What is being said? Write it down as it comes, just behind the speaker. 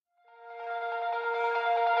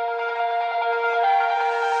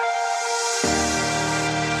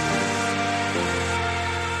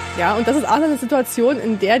Ja, und das ist auch eine Situation,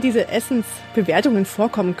 in der diese Essensbewertungen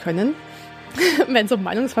vorkommen können, wenn so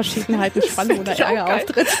Meinungsverschiedenheiten, Spannung oder Ärger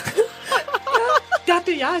auftritt. Ich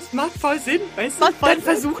dachte, ja, es macht voll Sinn, weißt du? Dann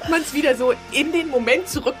versucht man es wieder so in den Moment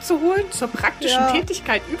zurückzuholen, zur praktischen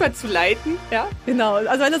Tätigkeit überzuleiten. Ja? Genau,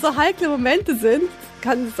 also wenn das so heikle Momente sind,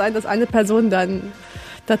 kann es sein, dass eine Person dann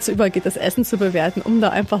dazu übergeht, das Essen zu bewerten, um da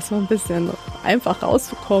einfach so ein bisschen einfach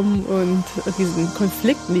rauszukommen und diesen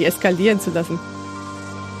Konflikten, die eskalieren zu lassen.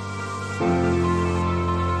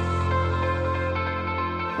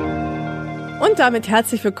 Und damit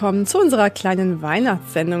herzlich willkommen zu unserer kleinen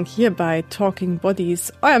Weihnachtssendung hier bei Talking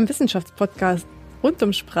Bodies, eurem Wissenschaftspodcast rund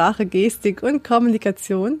um Sprache, Gestik und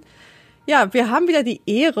Kommunikation. Ja, wir haben wieder die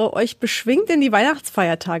Ehre, euch beschwingt in die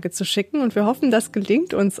Weihnachtsfeiertage zu schicken und wir hoffen, das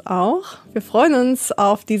gelingt uns auch. Wir freuen uns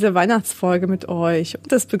auf diese Weihnachtsfolge mit euch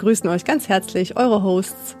und das begrüßen euch ganz herzlich eure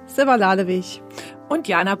Hosts Silva Ladewig und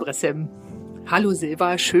Jana Bressem. Hallo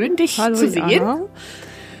Silva, schön dich Hallo, zu sehen. Jana.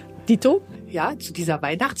 Dito? Ja, zu dieser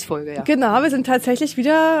Weihnachtsfolge, ja. Genau, wir sind tatsächlich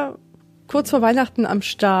wieder kurz vor Weihnachten am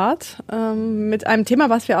Start mit einem Thema,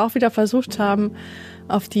 was wir auch wieder versucht haben,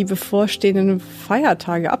 auf die bevorstehenden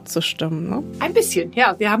Feiertage abzustimmen. Ne? Ein bisschen,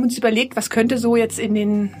 ja. Wir haben uns überlegt, was könnte so jetzt in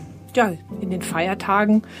den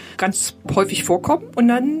Feiertagen ganz häufig vorkommen. Und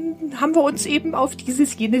dann haben wir uns eben auf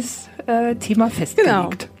jenes Thema festgelegt, genau,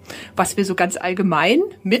 was wir so ganz allgemein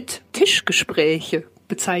mit Tischgespräche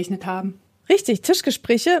bezeichnet haben. Richtig,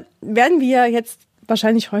 Tischgespräche werden wir jetzt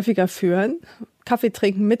wahrscheinlich häufiger führen. Kaffee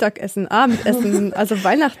trinken, Mittagessen, Abendessen, also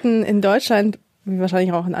Weihnachten in Deutschland, wie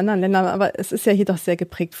wahrscheinlich auch in anderen Ländern, aber es ist ja hier doch sehr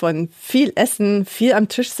geprägt von viel Essen, viel am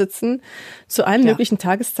Tisch sitzen, zu allen möglichen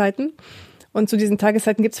Tageszeiten. Und zu diesen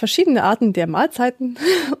Tageszeiten gibt es verschiedene Arten der Mahlzeiten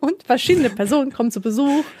und verschiedene Personen kommen zu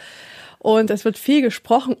Besuch. Und es wird viel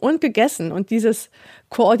gesprochen und gegessen. Und dieses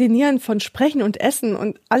Koordinieren von Sprechen und Essen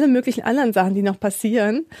und alle möglichen anderen Sachen, die noch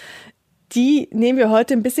passieren, die nehmen wir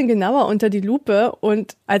heute ein bisschen genauer unter die Lupe.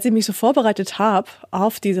 Und als ich mich so vorbereitet habe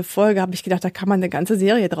auf diese Folge, habe ich gedacht, da kann man eine ganze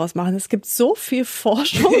Serie draus machen. Es gibt so viel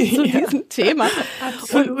Forschung zu diesem Thema.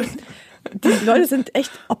 Absolut. Und die Leute sind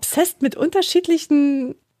echt obsessed mit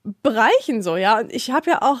unterschiedlichen Bereichen so, ja. Und ich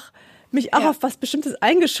habe ja auch mich auch auf was Bestimmtes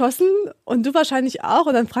eingeschossen und du wahrscheinlich auch.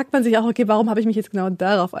 Und dann fragt man sich auch, okay, warum habe ich mich jetzt genau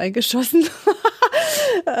darauf eingeschossen?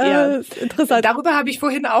 Interessant. Darüber habe ich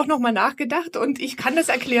vorhin auch nochmal nachgedacht und ich kann das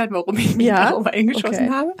erklären, warum ich mich darauf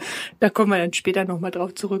eingeschossen habe. Da kommen wir dann später nochmal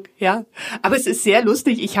drauf zurück. Ja, aber es ist sehr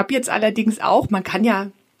lustig. Ich habe jetzt allerdings auch, man kann ja,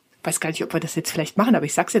 weiß gar nicht, ob wir das jetzt vielleicht machen, aber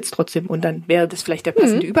ich sag's jetzt trotzdem und dann wäre das vielleicht der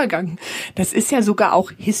passende Übergang. Das ist ja sogar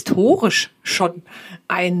auch historisch schon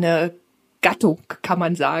eine Gattung, kann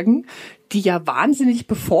man sagen, die ja wahnsinnig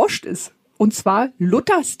beforscht ist. Und zwar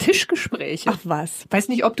Luthers Tischgespräche. Ach was. Weiß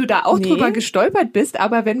nicht, ob du da auch drüber gestolpert bist,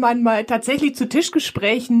 aber wenn man mal tatsächlich zu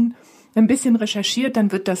Tischgesprächen ein bisschen recherchiert,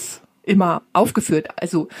 dann wird das immer aufgeführt.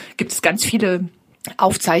 Also gibt es ganz viele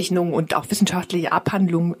Aufzeichnungen und auch wissenschaftliche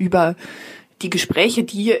Abhandlungen über die Gespräche,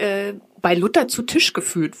 die bei Luther zu Tisch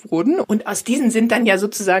geführt wurden. Und aus diesen sind dann ja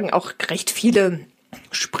sozusagen auch recht viele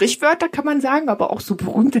Sprichwörter, kann man sagen, aber auch so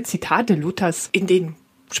berühmte Zitate Luthers in den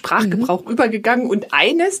Sprachgebrauch übergegangen. Und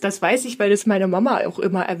eines, das weiß ich, weil das meine Mama auch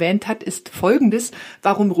immer erwähnt hat, ist Folgendes: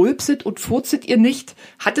 Warum rülpset und furzet ihr nicht?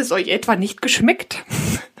 Hat es euch etwa nicht geschmeckt?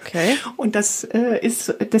 Okay. Und das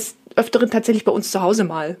ist des Öfteren tatsächlich bei uns zu Hause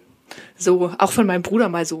mal so, auch von meinem Bruder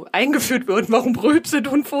mal so eingeführt worden. Warum rülpset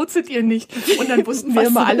und furzet ihr nicht? Und dann wussten wir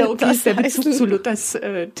immer alle, okay, ist der Bezug zu Luthers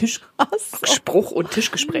Tischspruch und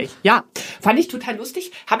Tischgespräch. Ja, fand ich total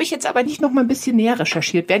lustig. Habe ich jetzt aber nicht noch mal ein bisschen näher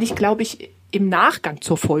recherchiert. Werde ich, glaube ich, im Nachgang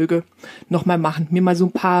zur Folge noch mal machen. Mir mal so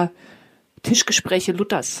ein paar Tischgespräche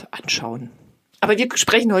Luthers anschauen. Aber wir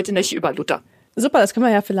sprechen heute nicht über Luther. Super, das können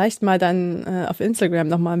wir ja vielleicht mal dann auf Instagram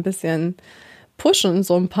noch mal ein bisschen pushen.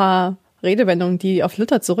 So ein paar Redewendungen, die auf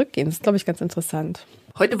Luther zurückgehen. Das ist, glaube ich, ganz interessant.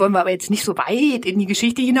 Heute wollen wir aber jetzt nicht so weit in die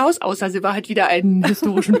Geschichte hinaus, außer Silva hat wieder einen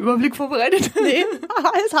historischen Überblick vorbereitet. Nee,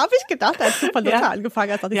 das habe ich gedacht, als du von Luther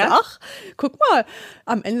angefangen hast. Dachte ich, ach, guck mal,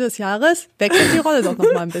 am Ende des Jahres wechselt die Rolle doch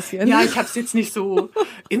noch mal ein bisschen. Ja, ich habe es jetzt nicht so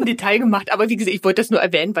im Detail gemacht, aber wie gesagt, ich wollte das nur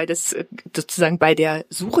erwähnen, weil das sozusagen bei der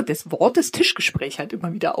Suche des Wortes Tischgespräch halt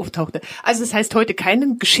immer wieder auftauchte. Also das heißt heute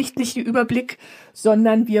keinen geschichtlichen Überblick,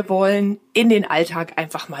 sondern wir wollen in den Alltag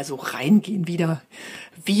einfach mal so reingehen wieder.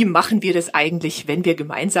 Wie machen wir das eigentlich, wenn wir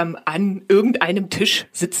gemeinsam an irgendeinem Tisch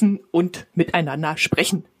sitzen und miteinander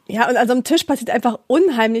sprechen? Ja, und also am Tisch passiert einfach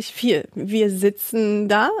unheimlich viel. Wir sitzen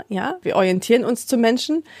da, ja, wir orientieren uns zu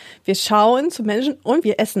Menschen, wir schauen zu Menschen und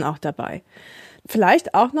wir essen auch dabei.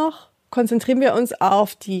 Vielleicht auch noch konzentrieren wir uns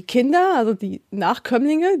auf die Kinder, also die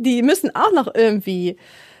Nachkömmlinge, die müssen auch noch irgendwie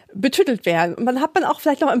betüttelt werden. Und dann hat man auch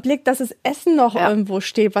vielleicht noch im Blick, dass das Essen noch irgendwo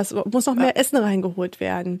steht, muss noch mehr Essen reingeholt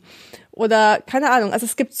werden. Oder, keine Ahnung, also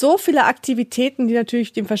es gibt so viele Aktivitäten, die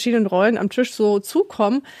natürlich den verschiedenen Rollen am Tisch so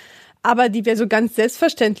zukommen, aber die wir so ganz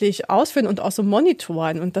selbstverständlich ausführen und auch so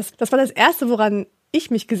monitoren. Und das war das Erste, woran ich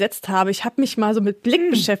mich gesetzt habe. Ich habe mich mal so mit Blick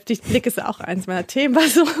beschäftigt. Blick ist ja auch eins meiner Themen,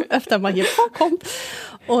 was so öfter mal hier vorkommt.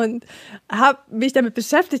 Und habe mich damit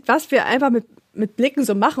beschäftigt, was wir einfach mit Blicken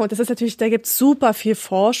so machen. Und das ist natürlich, da gibt es super viel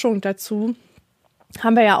Forschung dazu.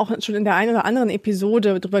 Haben wir ja auch schon in der einen oder anderen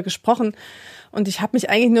Episode drüber gesprochen. Und ich habe mich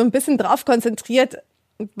eigentlich nur ein bisschen drauf konzentriert,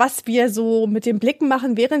 was wir so mit den Blicken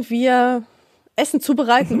machen, während wir Essen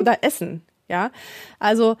zubereiten oder essen. Ja,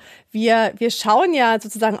 also wir schauen ja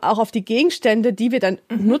sozusagen auch auf die Gegenstände, die wir dann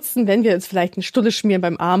nutzen, wenn wir uns vielleicht eine Stulle schmieren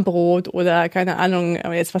beim Abendbrot oder keine Ahnung,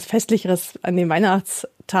 jetzt was Festlicheres an den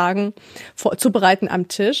Weihnachtstagen zubereiten am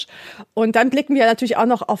Tisch. Und dann blicken wir natürlich auch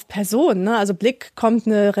noch auf Personen. Ne? Also Blick kommt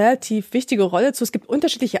eine relativ wichtige Rolle zu. Es gibt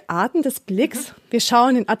unterschiedliche Arten des Blicks. Wir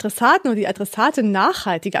schauen den Adressaten oder die Adressatin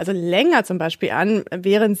nachhaltiger, also länger zum Beispiel an,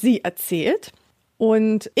 während sie erzählt.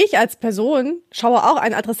 Und ich als Person schaue auch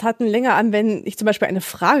einen Adressaten länger an, wenn ich zum Beispiel eine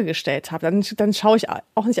Frage gestellt habe. Dann schaue ich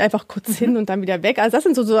auch nicht einfach kurz hin und dann wieder weg. Also das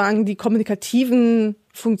sind sozusagen die kommunikativen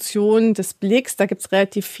Funktionen des Blicks. Da gibt's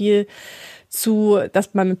relativ viel zu,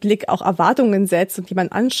 dass man mit Blick auch Erwartungen setzt und die man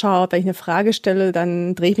anschaut. Wenn ich eine Frage stelle,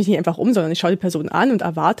 dann drehe ich mich nicht einfach um, sondern ich schaue die Person an und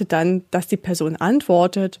erwarte dann, dass die Person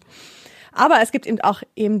antwortet. Aber es gibt eben auch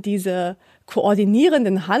diese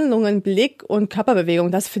koordinierenden Handlungen, Blick und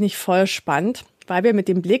Körperbewegung. Das finde ich voll spannend, weil wir mit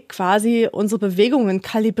dem Blick quasi unsere Bewegungen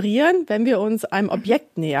kalibrieren, wenn wir uns einem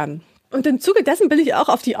Objekt nähern. Und im Zuge dessen bin ich auch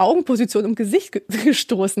auf die Augenposition im Gesicht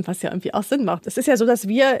gestoßen, was ja irgendwie auch Sinn macht. Es ist ja so, dass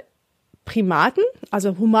wir Primaten,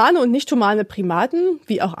 also humane und nicht humane Primaten,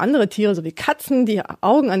 wie auch andere Tiere, so wie Katzen, die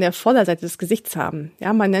Augen an der Vorderseite des Gesichts haben.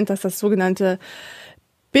 Ja, man nennt das sogenannte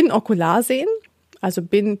Binokularsehen. Also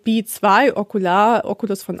Bi2,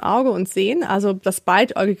 Oculus von Auge und Sehen, also das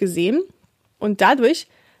beidäugige Sehen. Und dadurch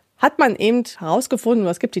hat man eben herausgefunden,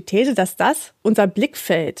 oder es gibt die These, dass das unser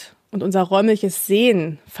Blickfeld und unser räumliches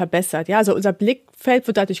Sehen verbessert. Ja, also unser Blickfeld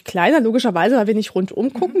wird dadurch kleiner, logischerweise, weil wir nicht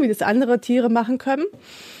rundum gucken, wie das andere Tiere machen können,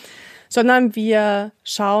 sondern wir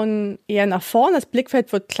schauen eher nach vorn. Das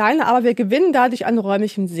Blickfeld wird kleiner, aber wir gewinnen dadurch an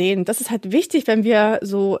räumlichem Sehen. Das ist halt wichtig, wenn wir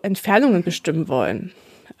so Entfernungen bestimmen wollen.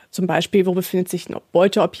 Zum Beispiel, wo befindet sich ein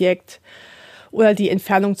Beuteobjekt oder die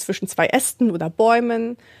Entfernung zwischen zwei Ästen oder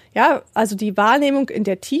Bäumen. Ja, also die Wahrnehmung in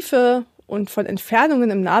der Tiefe und von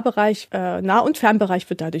Entfernungen im Nahbereich, Nah- und Fernbereich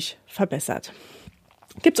wird dadurch verbessert.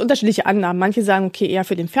 Gibt es unterschiedliche Annahmen. Manche sagen, okay, eher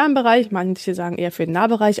für den Fernbereich, manche sagen eher für den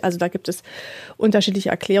Nahbereich. Also da gibt es unterschiedliche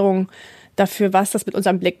Erklärungen dafür, was das mit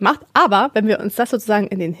unserem Blick macht. Aber wenn wir uns das sozusagen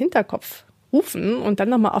in den Hinterkopf rufen und dann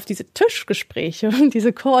nochmal auf diese Tischgespräche und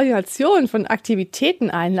diese Koordination von Aktivitäten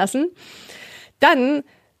einlassen, dann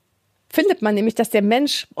findet man nämlich, dass der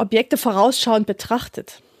Mensch Objekte vorausschauend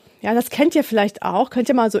betrachtet. Ja, das kennt ihr vielleicht auch, könnt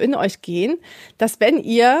ihr mal so in euch gehen, dass wenn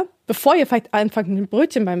ihr, bevor ihr vielleicht anfangt, ein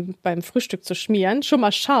Brötchen beim Frühstück zu schmieren, schon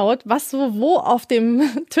mal schaut, was so wo auf dem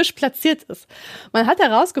Tisch platziert ist. Man hat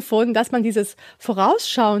herausgefunden, dass man dieses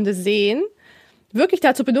vorausschauende Sehen wirklich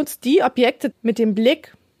dazu benutzt, die Objekte mit dem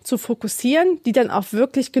Blick zu fokussieren, die dann auch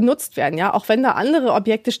wirklich genutzt werden. Ja, auch wenn da andere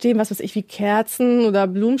Objekte stehen, was weiß ich, wie Kerzen oder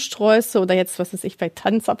Blumensträuße oder jetzt, was weiß ich, bei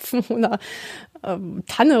Tannenzapfen oder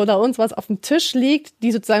Tanne oder irgendwas auf dem Tisch liegt,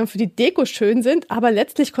 die sozusagen für die Deko schön sind, aber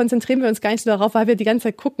letztlich konzentrieren wir uns gar nicht so darauf, weil wir die ganze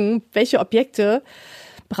Zeit gucken, welche Objekte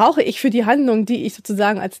brauche ich für die Handlung, die ich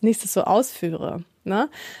sozusagen als nächstes so ausführe. Ne?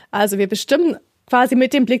 Also wir bestimmen quasi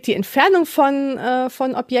mit dem Blick die Entfernung von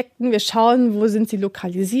Objekten. Wir schauen, wo sind sie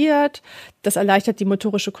lokalisiert. Das erleichtert die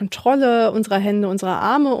motorische Kontrolle unserer Hände, unserer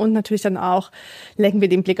Arme und natürlich dann auch lenken wir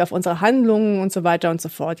den Blick auf unsere Handlungen und so weiter und so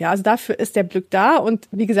fort. Ja, also dafür ist der Blick da und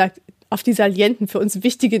wie gesagt, auf die salienten, für uns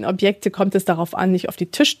wichtigen Objekte kommt es darauf an, nicht auf die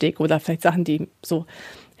Tischdeko oder vielleicht Sachen, die so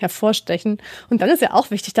hervorstechen. Und dann ist ja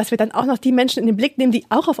auch wichtig, dass wir dann auch noch die Menschen in den Blick nehmen, die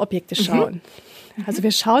auch auf Objekte schauen. Also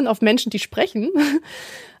wir schauen auf Menschen, die sprechen,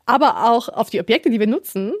 aber auch auf die Objekte, die wir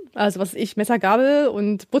nutzen. Also was weiß ich, Messer, Gabel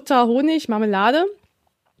und Butter, Honig, Marmelade.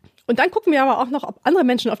 Und dann gucken wir aber auch noch, ob andere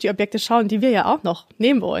Menschen auf die Objekte schauen, die wir ja auch noch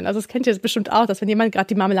nehmen wollen. Also das kennt ihr bestimmt auch, dass wenn jemand gerade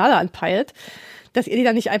die Marmelade anpeilt, dass ihr die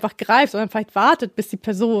dann nicht einfach greift, sondern vielleicht wartet, bis die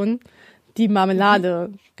Person die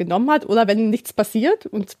Marmelade genommen hat. Oder wenn nichts passiert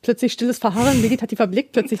und plötzlich stilles Verharren, vegetativ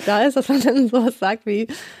Blick plötzlich da ist, dass man dann sowas sagt wie,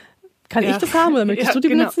 kann ich das haben oder möchtest du die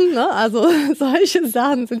benutzen? Ne? Also solche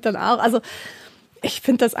Sachen sind dann auch, also ich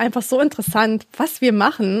finde das einfach so interessant, was wir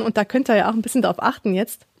machen. Und da könnt ihr ja auch ein bisschen darauf achten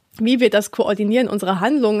jetzt, wie wir das koordinieren, unsere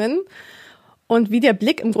Handlungen und wie der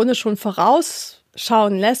Blick im Grunde schon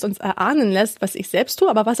schauen lässt, uns erahnen lässt, was ich selbst tue,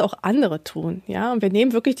 aber was auch andere tun. Ja, und wir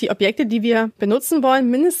nehmen wirklich die Objekte, die wir benutzen wollen,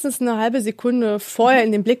 mindestens eine halbe Sekunde vorher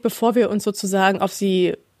in den Blick, bevor wir uns sozusagen auf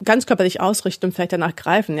sie ganz körperlich ausrichten und vielleicht danach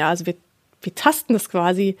greifen. Ja, also wir tasten das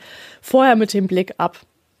quasi vorher mit dem Blick ab.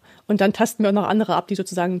 Und dann tasten wir auch noch andere ab, die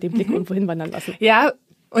sozusagen den Blick irgendwo hinwandern lassen. Ja,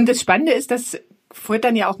 und das Spannende ist, das führt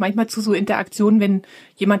dann ja auch manchmal zu so Interaktionen, wenn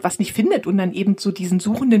jemand was nicht findet und dann eben so diesen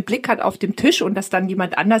suchenden Blick hat auf dem Tisch und dass dann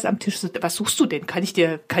jemand anders am Tisch sagt, was suchst du denn? Kann ich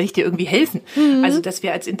dir irgendwie helfen? Also, dass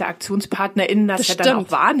wir als InteraktionspartnerInnen das ja dann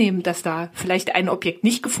auch wahrnehmen, dass da vielleicht ein Objekt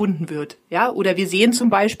nicht gefunden wird. Ja, oder wir sehen zum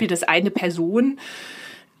Beispiel, dass eine Person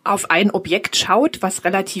auf ein Objekt schaut, was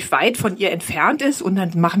relativ weit von ihr entfernt ist und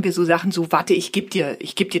dann machen wir so Sachen so, warte, ich geb dir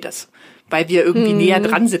das, weil wir irgendwie näher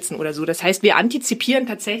dran sitzen oder so. Das heißt, wir antizipieren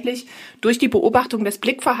tatsächlich durch die Beobachtung des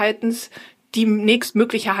Blickverhaltens die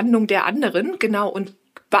nächstmögliche Handlung der anderen, genau, und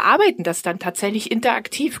bearbeiten das dann tatsächlich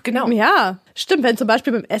interaktiv, genau. Ja, stimmt, wenn zum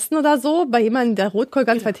Beispiel beim Essen oder so, bei jemandem der Rotkohl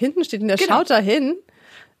ganz weit hinten steht und der schaut da hin,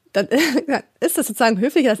 dann ist es sozusagen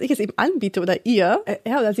höflicher, dass ich es ihm anbiete oder ihr.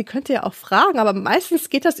 Ja, oder sie könnte ja auch fragen, aber meistens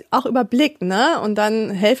geht das auch über Blick, ne? Und dann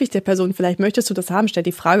helfe ich der Person, vielleicht möchtest du das haben, stell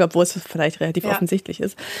die Frage, obwohl es vielleicht relativ offensichtlich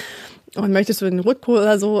ist. Und möchtest du den Rotkohl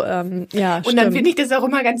oder so, ja, und stimmt. dann finde ich das auch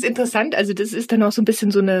immer ganz interessant, also das ist dann auch so ein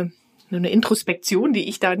bisschen so eine Introspektion, die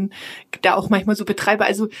ich dann da auch manchmal so betreibe.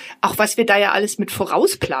 Also auch was wir da ja alles mit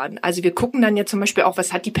vorausplanen. Also wir gucken dann ja zum Beispiel auch,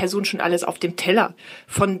 was hat die Person schon alles auf dem Teller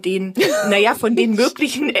von den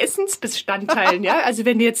möglichen Essensbestandteilen. Ja, also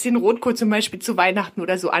wenn du jetzt den Rotkohl zum Beispiel zu Weihnachten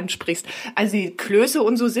oder so ansprichst. Also die Klöße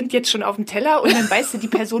und so sind jetzt schon auf dem Teller und dann weißt du, die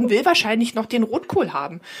Person will wahrscheinlich noch den Rotkohl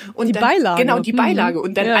haben. Und die dann, Beilage. Genau, die Beilage.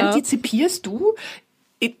 Und dann antizipierst du,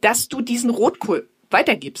 dass du diesen Rotkohl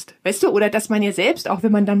weitergibst, weißt du, oder dass man ja selbst, auch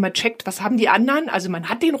wenn man dann mal checkt, was haben die anderen, also man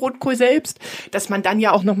hat den Rotkohl selbst, dass man dann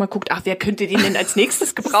ja auch nochmal guckt, ach, wer könnte den denn als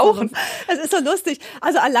nächstes gebrauchen? Es ist so lustig,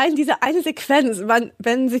 also allein diese eine Sequenz,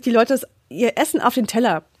 wenn sich die Leute ihr Essen auf den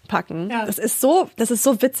Teller packen. Ja. Das ist so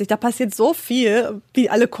witzig. Da passiert so viel, wie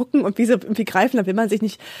alle gucken und wie sie irgendwie greifen. Da will man sich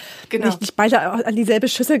nicht beide an dieselbe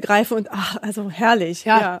Schüssel greifen und also herrlich.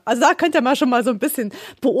 Ja. Also da könnt ihr mal schon mal so ein bisschen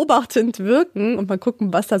beobachtend wirken und mal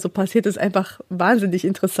gucken, was da so passiert. Das ist einfach wahnsinnig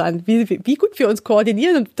interessant, wie gut wir uns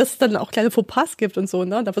koordinieren und dass es dann auch kleine Fauxpas gibt und so.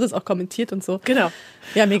 Ne? Da wird es auch kommentiert und so. Genau.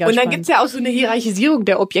 Ja, mega und dann spannend. Gibt's ja auch so eine Hierarchisierung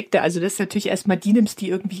der Objekte. Also das ist natürlich erstmal die nimmst, die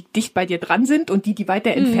irgendwie dicht bei dir dran sind und die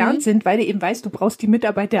weiter entfernt sind, weil du eben weißt, du brauchst die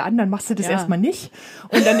Mitarbeit der anderen, machst du das erstmal nicht.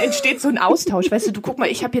 Und dann entsteht so ein Austausch. Weißt du, guck mal,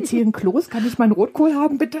 ich habe jetzt hier ein Kloß, kann ich mal einen Rotkohl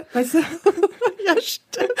haben, bitte? Weißt du? Ja,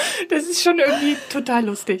 stimmt. Das ist schon irgendwie total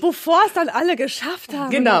lustig. Bevor es dann alle geschafft haben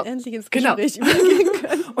genau. und endlich ins Gespräch übergehen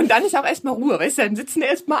können. Und dann ist auch erstmal Ruhe, weißt du, dann sitzen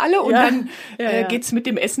erstmal alle und dann geht's mit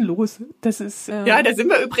dem Essen los. Das ist, da sind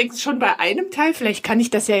wir übrigens schon bei einem Teil. Vielleicht kann ich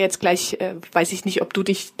das ja jetzt gleich, weiß ich nicht, ob du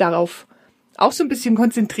dich darauf auch so ein bisschen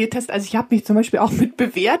konzentriert hast. Also ich habe mich zum Beispiel auch mit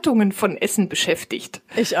Bewertungen von Essen beschäftigt.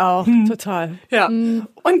 Ich auch, total. Ja,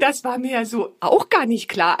 und das war mir ja so auch gar nicht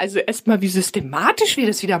klar. Also erstmal, wie systematisch wir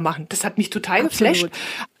das wieder machen. Das hat mich total geflasht.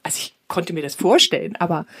 Also ich konnte mir das vorstellen,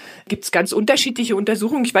 aber gibt's ganz unterschiedliche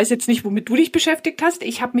Untersuchungen. Ich weiß jetzt nicht, womit du dich beschäftigt hast.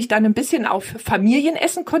 Ich habe mich dann ein bisschen auf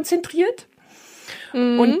Familienessen konzentriert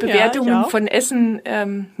und Bewertungen von Essen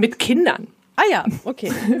mit Kindern. Ah ja,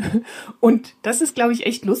 okay. Und das ist, glaube ich,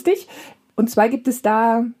 echt lustig. Und zwar gibt es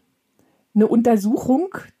da eine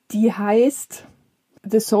Untersuchung, die heißt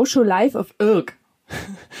The Social Life of Irk.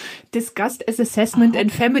 Discussed as Assessment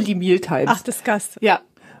and Family Mealtimes. Ach, Discussed. Ja.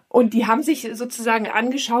 Und die haben sich sozusagen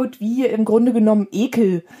angeschaut, wie im Grunde genommen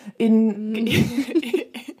Ekel in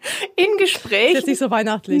Gesprächen. Das ist nicht so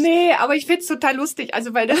weihnachtlich. Nee, aber ich find's total lustig.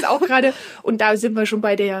 Also, weil das auch gerade, und da sind wir schon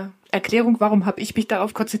bei der Erklärung, warum habe ich mich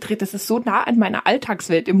darauf konzentriert. Das ist so nah an meiner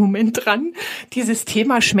Alltagswelt im Moment dran. Dieses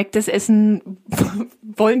Thema, schmeckt das Essen,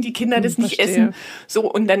 wollen die Kinder das nicht essen?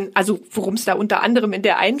 So, und dann, also worum es da unter anderem in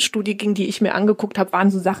der einen Studie ging, die ich mir angeguckt habe,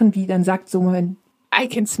 waren so Sachen wie, dann sagt so, I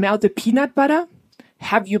can smell the peanut butter.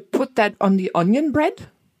 Have you put that on the onion bread?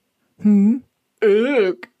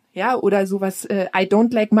 Ja, oder sowas, I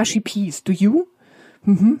don't like mushy peas. Do you?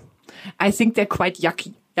 I think they're quite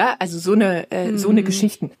yucky. Ja, also so eine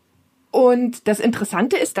Geschichten. Und das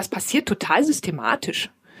Interessante ist, das passiert total systematisch.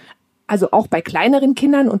 Also auch bei kleineren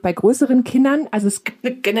Kindern und bei größeren Kindern. Also es gibt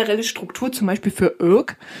eine generelle Struktur, zum Beispiel für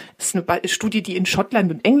Irk. Das ist eine Studie, die in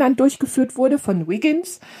Schottland und England durchgeführt wurde, von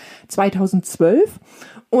Wiggins 2012.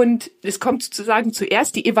 Und es kommt sozusagen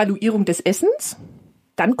zuerst die Evaluierung des Essens.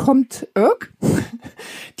 Dann kommt Irk.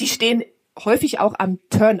 Die stehen häufig auch am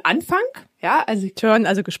Turn-Anfang. Ja, also Turn,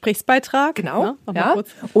 also Gesprächsbeitrag. Genau. Ja.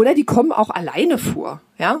 Oder die kommen auch alleine vor.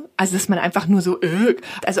 Ja, also dass man einfach nur so,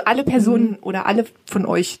 also alle Personen oder alle von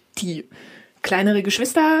euch, die kleinere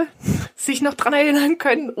Geschwister sich noch dran erinnern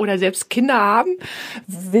können oder selbst Kinder haben,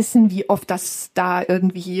 wissen, wie oft das da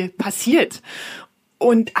irgendwie passiert.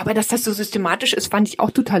 Aber dass das so systematisch ist, fand ich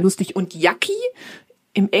auch total lustig. Und Yucky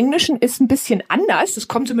im Englischen ist ein bisschen anders. Das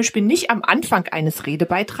kommt zum Beispiel nicht am Anfang eines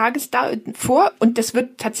Redebeitrages da vor und das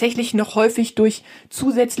wird tatsächlich noch häufig durch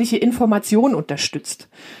zusätzliche Informationen unterstützt.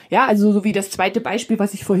 Ja, also so wie das zweite Beispiel,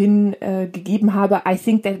 was ich vorhin gegeben habe, I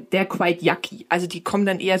think that they're quite yucky. Also die kommen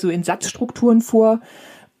dann eher so in Satzstrukturen vor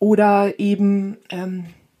oder eben, I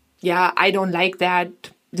don't like that.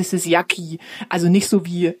 Das ist yucky, also nicht so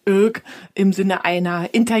wie irg im Sinne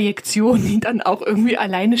einer Interjektion, die dann auch irgendwie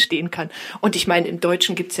alleine stehen kann. Und ich meine, im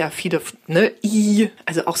Deutschen gibt's ja viele,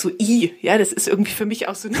 also auch so ja, das ist irgendwie für mich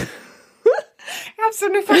auch so ich habe so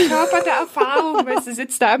eine verkörperte Erfahrung, weißt du,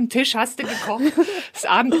 sitzt da am Tisch, hast du gekocht, das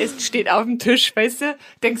Abendessen steht auf dem Tisch, weißt du,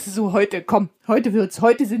 denkst du so, heute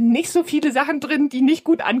sind nicht so viele Sachen drin, die nicht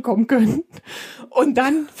gut ankommen können. Und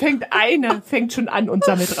dann fängt schon an und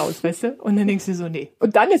sammelt raus, weißt du, und dann denkst du so, nee.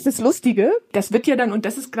 Und dann ist das Lustige, das wird ja dann, und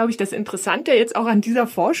das ist, glaube ich, das Interessante jetzt auch an dieser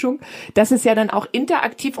Forschung, dass es ja dann auch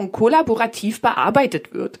interaktiv und kollaborativ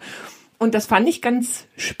bearbeitet wird. Und das fand ich ganz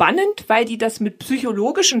spannend, weil die das mit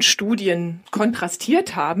psychologischen Studien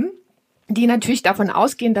kontrastiert haben, die natürlich davon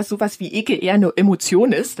ausgehen, dass sowas wie Ekel eher eine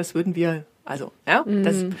Emotion ist. Das würden wir, das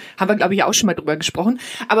haben wir, glaube ich, auch schon mal drüber gesprochen.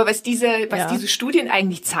 Aber was diese Studien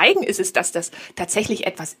eigentlich zeigen, ist, dass das tatsächlich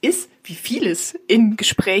etwas ist, wie vieles in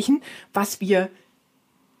Gesprächen, was wir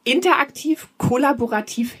interaktiv,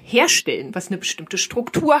 kollaborativ herstellen, was eine bestimmte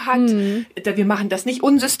Struktur hat. Wir machen das nicht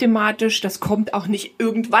unsystematisch, das kommt auch nicht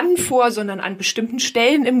irgendwann vor, sondern an bestimmten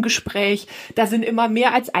Stellen im Gespräch. Da sind immer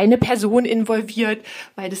mehr als eine Person involviert,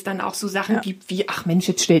 weil es dann auch so Sachen gibt wie, ach Mensch,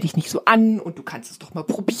 jetzt stell dich nicht so an und du kannst es doch mal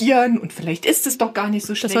probieren und vielleicht ist es doch gar nicht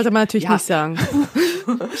so schlecht. Das sollte man natürlich nicht sagen.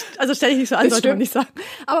 Also stell dich nicht so an, sollte man nicht sagen.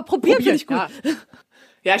 Aber probieren finde ich gut.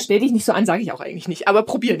 Ja, stell dich nicht so an, sage ich auch eigentlich nicht. Aber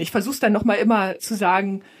probieren. Ich versuch's dann nochmal immer zu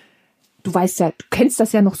sagen, du weißt ja, du kennst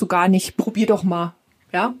das ja noch so gar nicht, probier doch mal.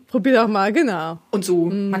 Ja? Probier doch mal, genau. Und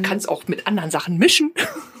so, man kann es auch mit anderen Sachen mischen.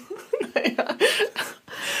 Naja.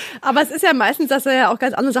 Aber es ist ja meistens, dass da ja auch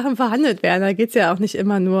ganz andere Sachen verhandelt werden. Da geht's ja auch nicht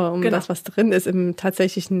immer nur um das, was drin ist im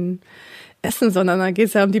tatsächlichen Essen, sondern da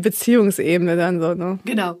geht's ja um die Beziehungsebene dann so, ne?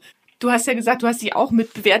 Genau. Du hast ja gesagt, du hast dich auch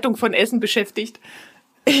mit Bewertung von Essen beschäftigt.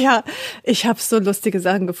 Ja, ich habe so lustige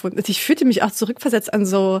Sachen gefunden. Ich fühlte mich auch zurückversetzt an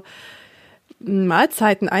so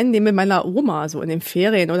Mahlzeiten einnehmen mit meiner Oma, so in den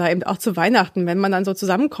Ferien oder eben auch zu Weihnachten, wenn man dann so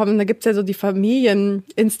zusammenkommt. Da gibt's ja so die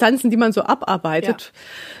Familieninstanzen, die man so abarbeitet.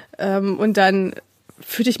 Ja. Und dann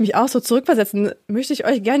fühlte ich mich auch so zurückversetzt. Möchte ich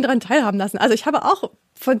euch gerne daran teilhaben lassen. Also ich habe auch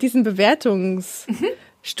von diesen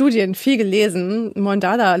Bewertungsstudien viel gelesen.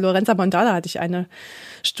 Lorenza Mondada hatte ich eine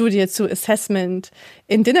Studie zu Assessment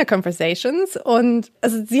in Dinner Conversations. Und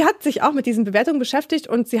also sie hat sich auch mit diesen Bewertungen beschäftigt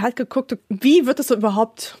und sie hat geguckt, wie wird es so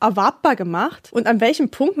überhaupt erwartbar gemacht und an welchen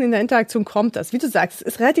Punkten in der Interaktion kommt das. Wie du sagst, es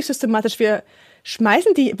ist relativ systematisch. Wir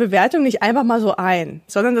schmeißen die Bewertung nicht einfach mal so ein,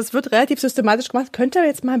 sondern das wird relativ systematisch gemacht. Könnt ihr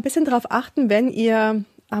jetzt mal ein bisschen drauf achten, wenn ihr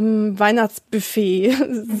am Weihnachtsbuffet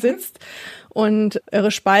sitzt und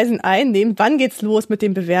eure Speisen einnehmt, wann geht's los mit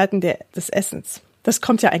dem Bewerten des Essens? Das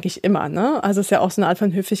kommt ja eigentlich immer, ne? Also es ist ja auch so eine Art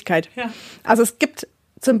von Höflichkeit. Ja. Also es gibt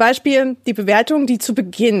zum Beispiel die Bewertungen, die zu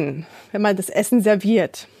Beginn, wenn man das Essen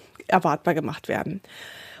serviert, erwartbar gemacht werden.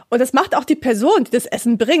 Und das macht auch die Person, die das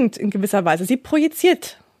Essen bringt, in gewisser Weise. Sie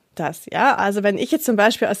projiziert das, ja? Also wenn ich jetzt zum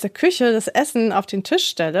Beispiel aus der Küche das Essen auf den Tisch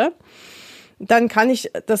stelle, dann kann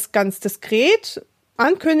ich das ganz diskret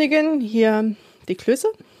ankündigen, hier die Klöße.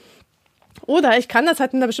 Oder ich kann das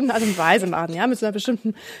halt in einer bestimmten Art und Weise machen, ja, mit so einer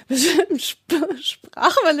bestimmten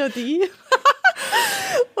Sprachmelodie.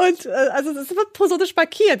 Und also das wird prosodisch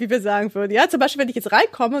markiert, wie wir sagen würden. Ja, zum Beispiel, wenn ich jetzt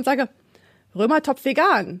reinkomme und sage, Römertopf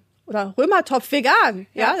vegan oder Römertopf vegan,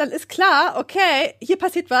 ja, dann ist klar, okay, hier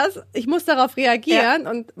passiert was, ich muss darauf reagieren. Ja.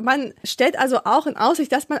 Und man stellt also auch in Aussicht,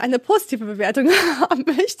 dass man eine positive Bewertung haben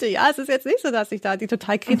möchte. Ja, es ist jetzt nicht so, dass ich da die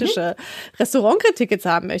total kritische Restaurantkritik jetzt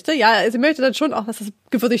haben möchte. Ja, also ich möchte dann schon auch, dass es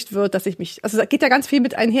gewürdigt wird, dass ich mich, also da geht ja ganz viel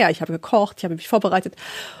mit einher. Ich habe gekocht, ich habe mich vorbereitet,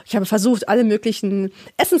 ich habe versucht, alle möglichen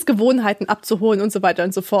Essensgewohnheiten abzuholen und so weiter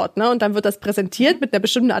und so fort. Ne? Und dann wird das präsentiert mit einer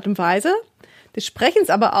bestimmten Art und Weise. Des Sprechens,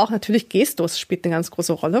 aber auch natürlich Gestus spielt eine ganz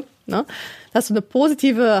große Rolle, ne? Dass so eine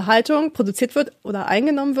positive Haltung produziert wird oder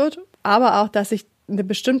eingenommen wird, aber auch, dass ich eine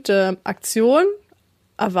bestimmte Aktion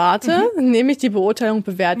erwarte, nämlich die Beurteilung,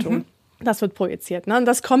 Bewertung. Das wird projiziert, ne? Und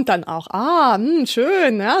das kommt dann auch.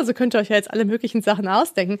 Schön, ja, so könnt ihr euch ja jetzt alle möglichen Sachen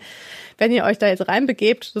ausdenken. Wenn ihr euch da jetzt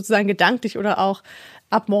reinbegebt, sozusagen gedanklich oder auch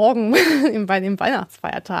ab morgen bei den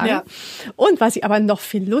Weihnachtsfeiertagen. Ja. Und was ich aber noch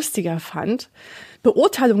viel lustiger fand,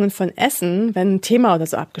 Beurteilungen von Essen, wenn ein Thema oder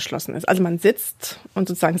so abgeschlossen ist. Also man sitzt und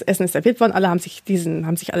sozusagen das Essen ist serviert worden, alle haben sich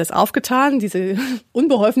alles aufgetan, diese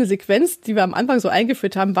unbeholfene Sequenz, die wir am Anfang so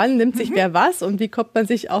eingeführt haben, wann nimmt sich wer was und wie kommt man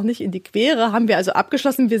sich auch nicht in die Quere, haben wir also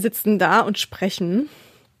abgeschlossen, wir sitzen da und sprechen.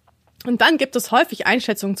 Und dann gibt es häufig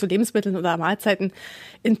Einschätzungen zu Lebensmitteln oder Mahlzeiten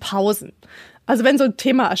in Pausen. Also wenn so ein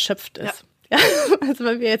Thema erschöpft ist. Ja. Also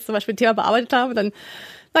wenn wir jetzt zum Beispiel ein Thema bearbeitet haben, dann,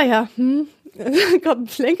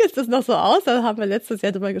 kommt, lenkelt das noch so aus, da haben wir letztes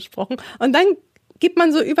Jahr drüber gesprochen. Und dann gibt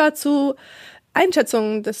man so über zu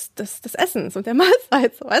Einschätzungen des Essens und der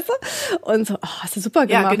Mahlzeit, so, weißt du? Und so, hast du super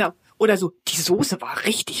gemacht. Ja, genau. Oder so, die Soße war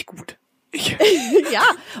richtig gut. Ja,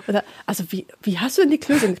 oder, also wie hast du denn die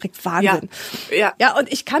Klöße gekriegt? Wahnsinn. Ja,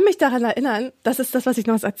 und ich kann mich daran erinnern, das ist das, was ich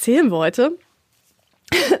noch erzählen wollte,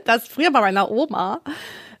 dass früher bei meiner Oma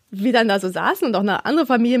wir dann da so saßen und auch eine andere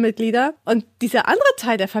Familienmitglieder. Und dieser andere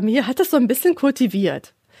Teil der Familie hat das so ein bisschen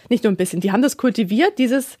kultiviert. Nicht nur ein bisschen, die haben das kultiviert,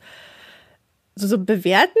 dieses so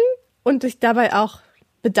bewerten und sich dabei auch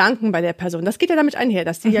bedanken bei der Person. Das geht ja damit einher,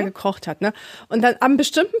 dass die ja gekocht hat. Ne? Und dann am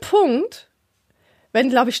bestimmten Punkt, wenn,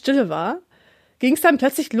 glaube ich, Stille war, ging es dann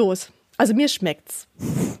plötzlich los. Also mir schmeckt's.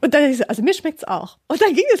 Und dann also mir schmeckt's auch. Und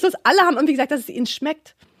dann ging es los. Alle haben irgendwie gesagt, dass es ihnen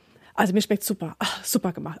schmeckt. Also mir schmeckt super. Ach,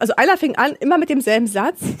 super gemacht. Also einer fing an, immer mit demselben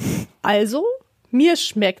Satz. Also, mir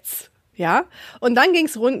schmeckt's. Ja. Und dann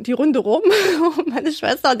ging's die Runde rum. Und meine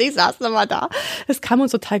Schwester und ich saßen immer da. Es kam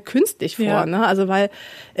uns total künstlich vor, ne? Also, weil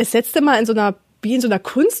es setzte mal wie in so einer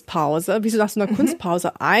Kunstpause, wie so nach so einer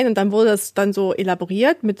Kunstpause ein. Und dann wurde es dann so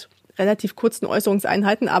elaboriert mit relativ kurzen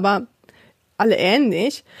Äußerungseinheiten, aber alle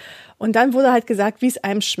ähnlich. Und dann wurde halt gesagt, wie es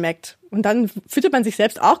einem schmeckt. Und dann fühlte man sich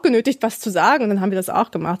selbst auch genötigt, was zu sagen. Und dann haben wir das auch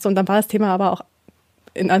gemacht. So, und dann war das Thema aber auch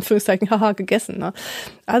in Anführungszeichen, haha, gegessen. Ne?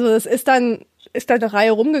 Also es ist dann eine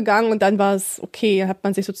Reihe rumgegangen und dann war es okay, hat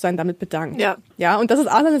man sich sozusagen damit bedankt. Ja, und das ist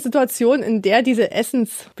auch eine Situation, in der diese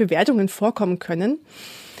Essensbewertungen vorkommen können.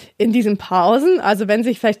 In diesen Pausen, also wenn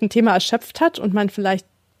sich vielleicht ein Thema erschöpft hat und man vielleicht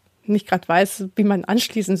nicht gerade weiß, wie man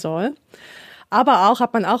anschließen soll. Aber auch,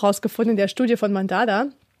 hat man auch rausgefunden in der Studie von Mandada,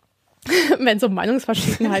 wenn so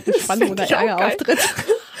Meinungsverschiedenheiten, Spannung oder Ärger auftritt.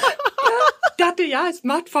 Ich dachte, ja, es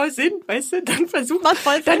macht voll Sinn, weißt du, dann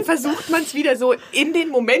versucht man es wieder so in den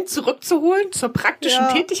Moment zurückzuholen, zur praktischen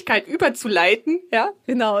Tätigkeit überzuleiten, ja.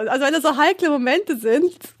 Genau, also wenn es so heikle Momente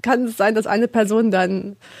sind, kann es sein, dass eine Person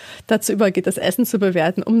dann dazu übergeht, das Essen zu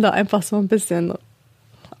bewerten, um da einfach so ein bisschen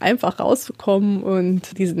einfach rauszukommen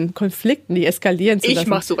und diesen Konflikten, die eskalieren zu lassen. Ich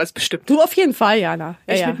mache sowas bestimmt. Du auf jeden Fall, Jana.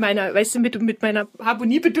 Ja, mit meiner, weißt du, mit meiner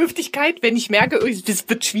Harmoniebedürftigkeit, wenn ich merke, das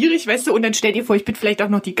wird schwierig, weißt du, und dann stell dir vor, ich bin vielleicht auch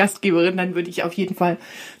noch die Gastgeberin, dann würde ich auf jeden Fall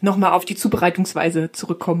nochmal auf die Zubereitungsweise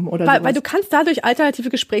zurückkommen oder sowas. Weil du kannst dadurch alternative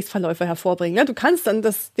Gesprächsverläufe hervorbringen. Ne? Du kannst dann du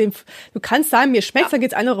kannst sagen, mir schmeckt's, dann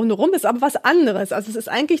geht's eine Runde rum, ist aber was anderes. Also es ist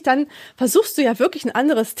eigentlich dann, versuchst du ja wirklich ein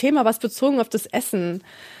anderes Thema, was bezogen auf das Essen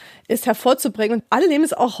ist, hervorzubringen. Und alle nehmen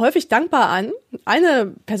es auch häufig dankbar an.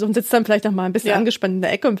 Eine Person sitzt dann vielleicht noch mal ein bisschen angespannt in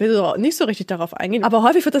der Ecke und will so nicht so richtig darauf eingehen. Aber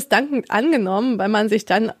häufig wird das dankend angenommen, weil man sich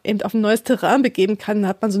dann eben auf ein neues Terrain begeben kann. Da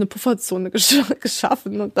hat man so eine Pufferzone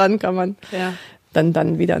geschaffen und dann kann man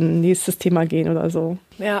dann wieder ein nächstes Thema gehen oder so.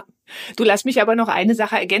 Ja. Du, lass mich aber noch eine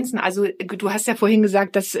Sache ergänzen. Also du hast ja vorhin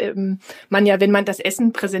gesagt, dass man ja, wenn man das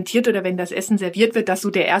Essen präsentiert oder wenn das Essen serviert wird, dass so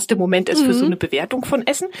der erste Moment ist für so eine Bewertung von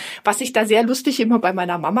Essen. Was ich da sehr lustig immer bei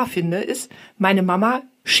meiner Mama finde, ist, meine Mama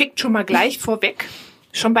schickt schon mal gleich vorweg,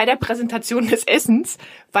 schon bei der Präsentation des Essens,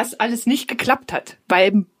 was alles nicht geklappt hat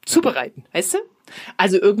beim Zubereiten, weißt du?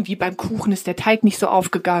 Also irgendwie beim Kuchen ist der Teig nicht so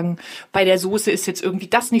aufgegangen, bei der Soße ist jetzt irgendwie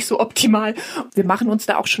das nicht so optimal. Wir machen uns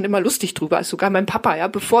da auch schon immer lustig drüber. Also sogar mein Papa, ja,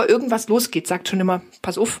 bevor irgendwas losgeht, sagt schon immer,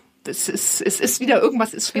 pass auf, es ist wieder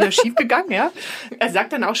irgendwas ist wieder schief gegangen, ja. Er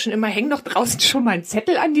sagt dann auch schon immer, häng doch draußen schon mal einen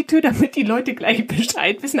Zettel an die Tür, damit die Leute gleich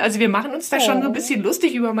Bescheid wissen. Also wir machen uns da schon so ein bisschen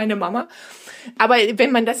lustig über meine Mama. Aber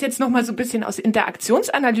wenn man das jetzt nochmal so ein bisschen aus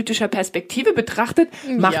interaktionsanalytischer Perspektive betrachtet,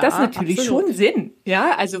 macht das natürlich schon Sinn.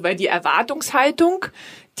 Ja, also weil die Erwartungshaltung,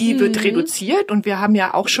 die wird reduziert und wir haben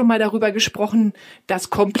ja auch schon mal darüber gesprochen,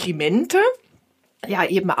 dass Komplimente ja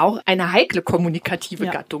eben auch eine heikle kommunikative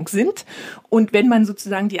Gattung sind. Und wenn man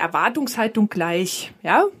sozusagen die Erwartungshaltung gleich,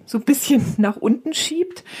 so ein bisschen nach unten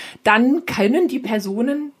schiebt, dann können die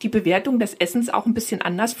Personen die Bewertung des Essens auch ein bisschen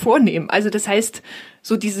anders vornehmen. Also das heißt,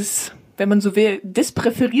 so dieses, wenn man so will, das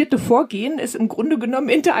präferierte Vorgehen ist im Grunde genommen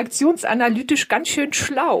interaktionsanalytisch ganz schön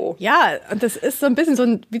schlau. Ja, und das ist so ein bisschen so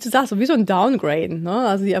ein, wie du sagst, so wie so ein Downgraden, ne?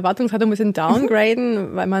 Also die Erwartungshaltung ein bisschen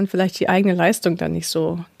downgraden, weil man vielleicht die eigene Leistung dann nicht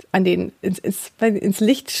so ins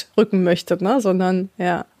Licht rücken möchte, ne? Sondern,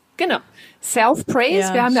 Genau. Self-Praise,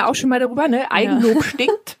 Ja, wir haben ja auch schon mal darüber, ne? Eigenlob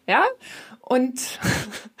stinkt, ja. Und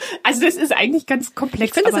also das ist eigentlich ganz komplex.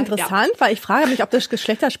 Ich finde es interessant, weil ich frage mich, ob das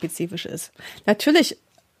geschlechterspezifisch ist. Natürlich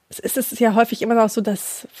ist es ja häufig immer noch so,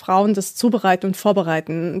 dass Frauen das zubereiten und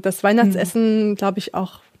vorbereiten. Das Weihnachtsessen, glaube ich,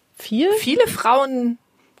 auch viel. Viele Frauen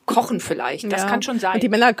kochen vielleicht, das kann schon sein. Und die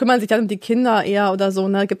Männer kümmern sich dann um die Kinder eher oder so.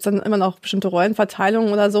 Ne? Gibt es dann immer noch bestimmte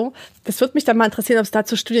Rollenverteilungen oder so. Das würde mich dann mal interessieren, ob es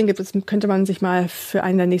dazu Studien gibt. Das könnte man sich mal für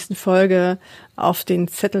eine der nächsten Folge auf den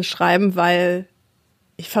Zettel schreiben, weil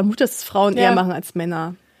ich vermute, dass es Frauen eher machen als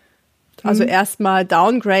Männer. Also erstmal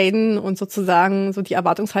downgraden und sozusagen so die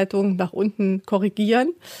Erwartungshaltung nach unten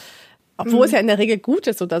korrigieren. Obwohl es ja in der Regel gut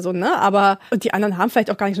ist oder so, ne? Aber, und die anderen haben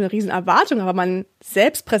vielleicht auch gar nicht so eine riesen Erwartung, aber man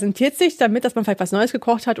selbst präsentiert sich damit, dass man vielleicht was Neues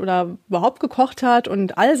gekocht hat oder überhaupt gekocht hat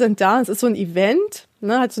und alle sind da. Es ist so ein Event,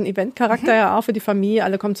 ne? Hat so einen Eventcharakter ja auch für die Familie.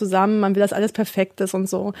 Alle kommen zusammen, man will, dass alles perfekt ist und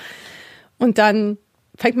so. Und dann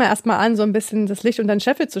fängt man erstmal an, so ein bisschen das Licht unter den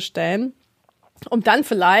Scheffel zu stellen, um dann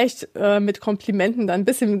vielleicht mit Komplimenten dann ein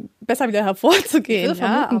bisschen besser wieder hervorzugehen.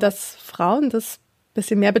 Ja? Und dass Frauen das ein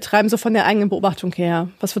bisschen mehr betreiben, so von der eigenen Beobachtung her.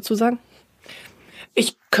 Was würdest du sagen?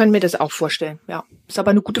 Ich könnte mir das auch vorstellen, ja. Ist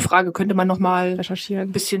aber eine gute Frage, könnte man nochmal recherchieren,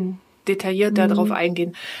 ein bisschen detaillierter drauf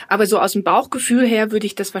eingehen. Aber so aus dem Bauchgefühl her würde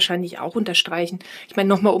ich das wahrscheinlich auch unterstreichen. Ich meine,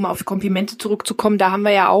 nochmal, um auf Komplimente zurückzukommen, da haben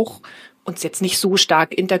wir ja auch uns jetzt nicht so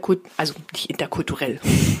stark nicht interkulturell.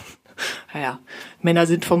 Naja, Männer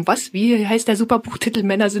sind vom was? Wie heißt der Superbuchtitel?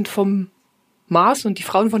 Männer sind vom Mars und die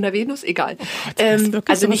Frauen von der Venus? Egal. Oh Gott,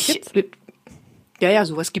 also nicht. Ja,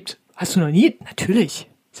 sowas gibt. Hast du noch nie? Natürlich.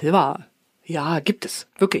 Silber. Ja, gibt es.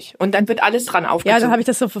 Wirklich. Und dann wird alles dran aufgezogen. Ja, dann habe ich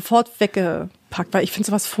das sofort weggepackt, weil ich finde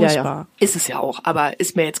sowas furchtbar. Ja. Ist es ja auch. Aber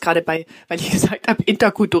ist mir jetzt gerade weil ich gesagt habe,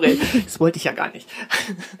 interkulturell. Das wollte ich ja gar nicht.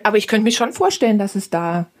 Aber ich könnte mir schon vorstellen, dass es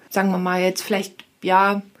da, sagen wir mal jetzt vielleicht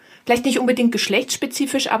nicht unbedingt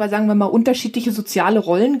geschlechtsspezifisch, aber sagen wir mal unterschiedliche soziale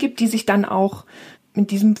Rollen gibt, die sich dann auch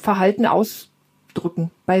mit diesem Verhalten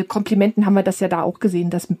ausdrücken. Bei Komplimenten haben wir das ja da auch gesehen,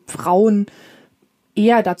 dass Frauen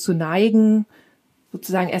eher dazu neigen,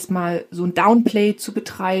 sozusagen erstmal so ein Downplay zu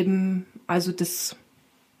betreiben, also das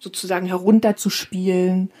sozusagen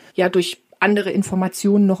herunterzuspielen, ja, durch andere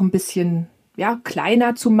Informationen noch ein bisschen, ja,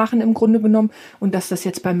 kleiner zu machen im Grunde genommen und dass das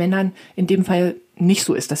jetzt bei Männern in dem Fall nicht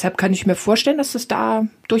so ist. Deshalb kann ich mir vorstellen, dass das da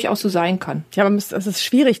durchaus so sein kann. Ja, aber es ist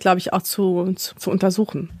schwierig, glaube ich, auch zu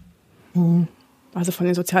untersuchen. Also von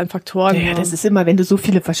den sozialen Faktoren. Ja, das ist immer, wenn du so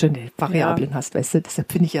viele verschiedene Variablen hast, weißt du,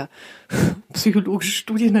 deshalb finde ich ja psychologische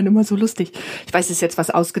Studien dann immer so lustig. Ich weiß, es ist jetzt was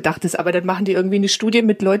Ausgedachtes, aber dann machen die irgendwie eine Studie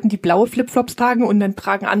mit Leuten, die blaue Flipflops tragen und dann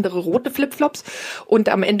tragen andere rote Flipflops und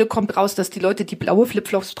am Ende kommt raus, dass die Leute, die blaue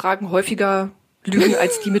Flipflops tragen, häufiger lügen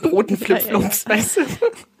als die mit roten Flipflops, weißt du.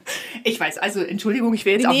 Ich weiß, also Entschuldigung, ich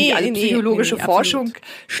will jetzt auch nicht alle psychologische Forschung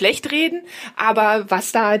schlecht reden, aber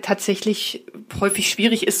was da tatsächlich häufig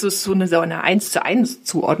schwierig ist, ist so eine 1:1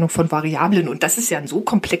 Zuordnung von Variablen und das ist ja ein so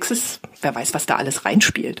komplexes, wer weiß, was da alles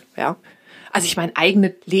reinspielt, ja. Also ich meine,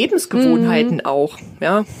 eigene Lebensgewohnheiten auch,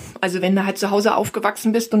 ja. Also wenn du halt zu Hause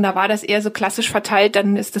aufgewachsen bist und da war das eher so klassisch verteilt,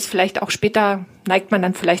 dann ist das vielleicht auch später, neigt man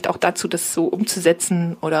dann vielleicht auch dazu, das so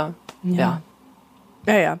umzusetzen oder, ja.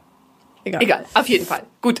 Ja. Egal, auf jeden Fall.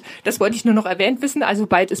 Gut, das wollte ich nur noch erwähnt wissen. Also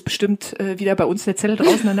bald ist bestimmt wieder bei uns der Zettel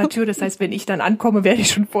draußen an der Tür. Das heißt, wenn ich dann ankomme, werde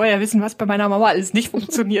ich schon vorher wissen, was bei meiner Mama alles nicht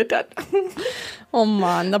funktioniert hat. Oh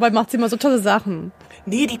Mann, dabei macht sie immer so tolle Sachen.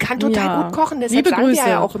 Nee, die kann total gut kochen. Deshalb liebe Grüße.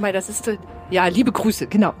 Wir ja auch immer, das ist, ja, liebe Grüße,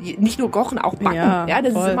 genau. Nicht nur kochen, auch backen. Ja,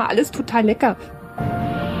 das ist immer alles total lecker.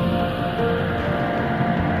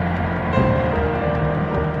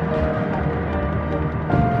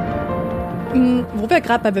 Wo wir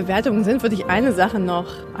gerade bei Bewertungen sind, würde ich eine Sache noch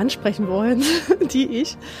ansprechen wollen, die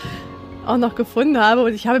ich auch noch gefunden habe.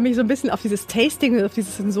 Und ich habe mich so ein bisschen auf dieses Tasting und auf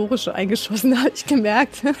dieses Sensorische eingeschossen, habe ich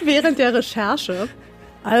gemerkt, während der Recherche.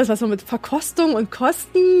 Alles, was so mit Verkostung und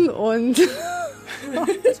Kosten und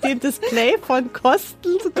dem Display von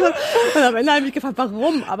Kosten zu tun. Und am Ende habe ich mich gefragt,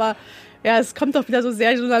 warum? Aber ja, es kommt doch wieder so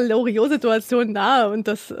sehr so einer Loriot-Situation nahe und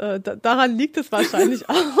daran liegt es wahrscheinlich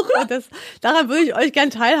auch. Und daran würde ich euch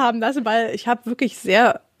gern teilhaben lassen, weil ich habe wirklich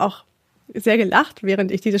sehr gelacht,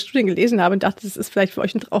 während ich diese Studien gelesen habe und dachte, das ist vielleicht für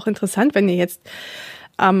euch auch interessant, wenn ihr jetzt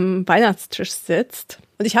am Weihnachtstisch sitzt.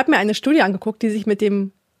 Und ich habe mir eine Studie angeguckt, die sich mit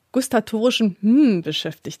dem gustatorischen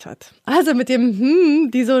beschäftigt hat. Also mit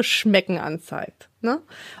dem die so Schmecken anzeigt. Ne?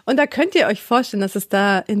 Und da könnt ihr euch vorstellen, dass es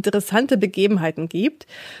da interessante Begebenheiten gibt.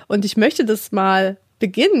 Und ich möchte das mal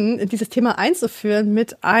beginnen, dieses Thema einzuführen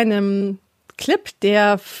mit einem Clip,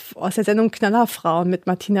 der aus der Sendung Knallerfrauen mit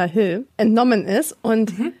Martina Hill entnommen ist.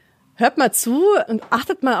 Und hört mal zu und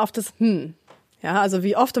achtet mal auf das Ja, also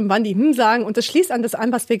wie oft und wann die sagen. Und das schließt an das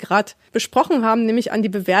an, was wir gerade besprochen haben, nämlich an die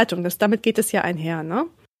Bewertung. Damit geht es ja einher, ne?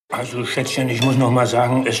 Also, Schätzchen, ich muss noch mal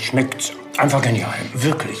sagen, es schmeckt einfach genial.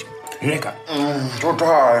 Wirklich. Lecker.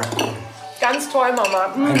 Total. Ganz toll,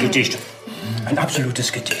 Mama. Ein Gedicht. Ein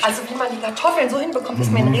absolutes Gedicht. Also wie man die Kartoffeln so hinbekommt,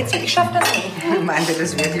 ist mir ein Rätsel. Ich schaffe das nicht. Meint ihr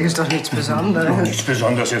das wirklich? Ist doch nichts Besonderes. Nichts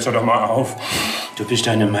Besonderes, jetzt hör doch mal auf. Du bist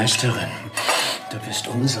eine Meisterin. Du bist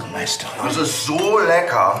unsere Meisterin. Das ist so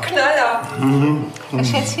lecker. Knaller. Das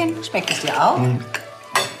Schätzchen, schmeckt es dir auch?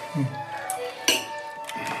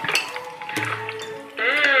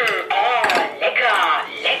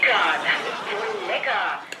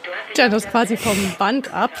 Ja, das quasi vom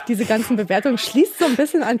Band ab. Diese ganzen Bewertungen schließt so ein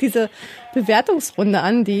bisschen an diese Bewertungsrunde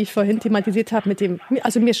an, die ich vorhin thematisiert habe mit dem,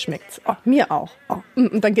 also mir schmeckt's, oh, mir auch. Oh,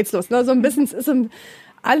 und dann geht's los. Ne? So ein bisschen,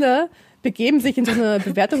 alle begeben sich in so eine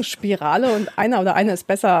Bewertungsspirale und einer oder eine ist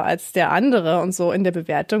besser als der andere und so in der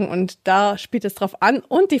Bewertung und da spielt es drauf an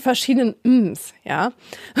und die verschiedenen Mms, ja.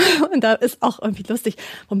 Und da ist auch irgendwie lustig,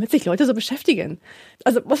 womit sich Leute so beschäftigen.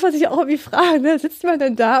 Also muss man sich auch irgendwie fragen, ne? Sitzt man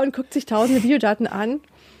denn da und guckt sich tausende Videodaten an,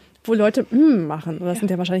 wo Leute machen. Und das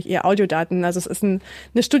sind ja wahrscheinlich eher Audiodaten. Also es ist eine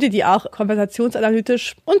Studie, die auch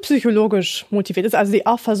konversationsanalytisch und psychologisch motiviert ist. Also die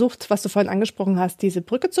auch versucht, was du vorhin angesprochen hast, diese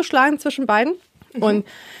Brücke zu schlagen zwischen beiden. Und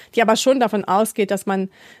die aber schon davon ausgeht, dass man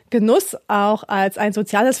Genuss auch als ein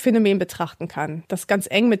soziales Phänomen betrachten kann, das ganz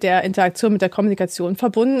eng mit der Interaktion, mit der Kommunikation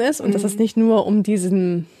verbunden ist und dass es nicht nur um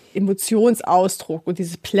diesen Emotionsausdruck und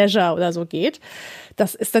dieses Pleasure oder so geht.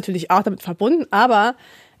 Das ist natürlich auch damit verbunden, aber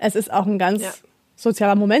es ist auch ein ganz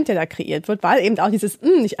sozialer Moment, der da kreiert wird, weil eben auch dieses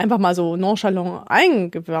nicht einfach mal so nonchalant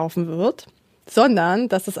eingeworfen wird, sondern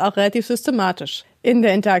dass es auch relativ systematisch in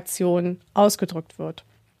der Interaktion ausgedrückt wird.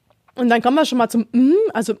 Und dann kommen wir schon mal zum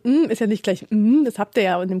Also ist ja nicht gleich das habt ihr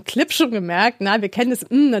ja in dem Clip schon gemerkt. Na, wir kennen das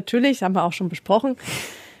natürlich, das haben wir auch schon besprochen.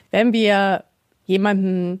 Wenn wir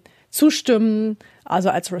jemandem zustimmen, also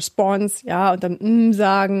als Response, ja, und dann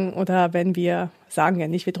sagen, oder wenn wir sagen ja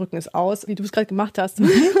nicht, wir drücken es aus, wie du es gerade gemacht hast.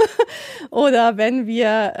 Oder wenn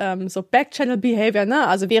wir so Back-Channel-Behavior, ne,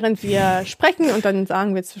 also während wir sprechen und dann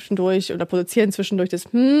sagen wir zwischendurch oder produzieren zwischendurch das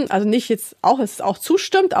also nicht jetzt auch, es ist auch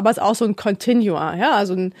zustimmt, aber es ist auch so ein Continua, ja,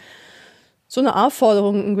 also so eine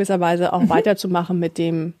Aufforderung in gewisser Weise auch weiterzumachen mit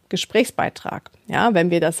dem Gesprächsbeitrag. Ja,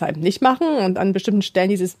 wenn wir das halt nicht machen und an bestimmten Stellen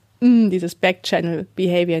dieses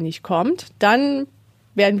Back-Channel-Behavior nicht kommt, dann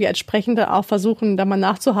werden wir entsprechend auch versuchen, da mal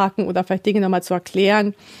nachzuhaken oder vielleicht Dinge nochmal zu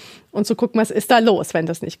erklären und zu gucken, was ist da los, wenn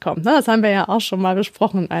das nicht kommt. Das haben wir ja auch schon mal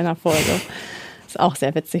besprochen in einer Folge. Ist auch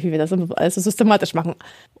sehr witzig, wie wir das alles so systematisch machen.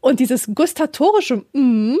 Und dieses gustatorische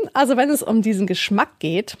also wenn es um diesen Geschmack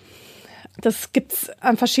geht, das gibt's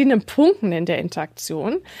an verschiedenen Punkten in der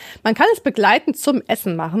Interaktion. Man kann es begleitend zum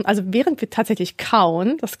Essen machen, also während wir tatsächlich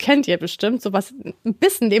kauen, das kennt ihr bestimmt, sowas ein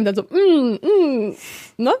Bissen nehmen, dann so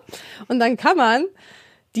ne? Und dann kann man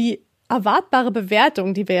die erwartbare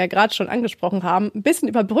Bewertung, die wir ja gerade schon angesprochen haben, ein bisschen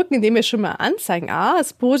überbrücken, indem wir schon mal anzeigen, es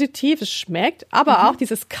ist positiv, es schmeckt, aber auch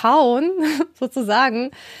dieses Kauen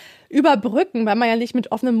sozusagen überbrücken, weil man ja nicht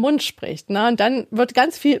mit offenem Mund spricht. Ne? Und dann wird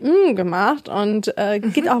ganz viel gemacht und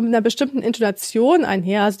geht auch mit einer bestimmten Intonation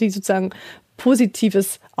einher, also die sozusagen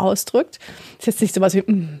Positives ausdrückt. Das ist jetzt nicht sowas wie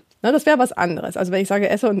Ne, das wäre was anderes. Also wenn ich sage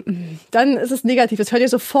esse und dann ist es negativ. Das hört ihr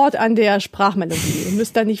sofort an der Sprachmelodie. Ihr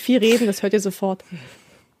müsst da nicht viel reden, das hört ihr sofort.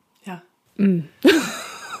 Ja.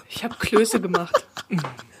 Ich habe Klöße gemacht.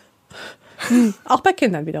 Auch bei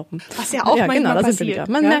Kindern wiederum. Was ja auch manchmal da passiert. Sind wir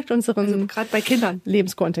wieder. Man merkt unseren also gerade bei Kindern.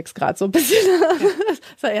 Lebenskontext gerade so ein bisschen. Das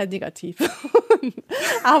ist ja eher negativ.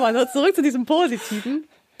 Aber noch zurück zu diesem Positiven.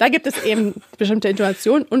 Da gibt es eben bestimmte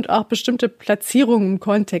Intonationen und auch bestimmte Platzierungen im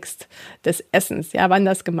Kontext des Essens, ja, wann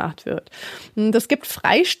das gemacht wird. Und es gibt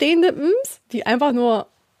freistehende die einfach nur,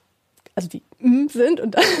 also die sind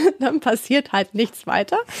und dann passiert halt nichts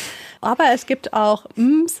weiter. Aber es gibt auch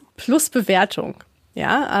plus Bewertung.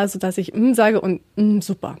 Ja, also dass ich sage und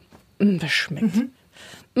super, das schmeckt.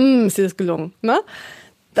 Ist dir das gelungen, ne?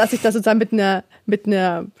 Dass ich das sozusagen mit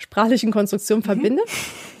einer sprachlichen Konstruktion verbinde.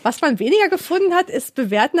 Was man weniger gefunden hat, ist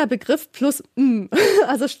bewertender Begriff plus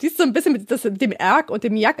Also schließt so ein bisschen mit dem Erg und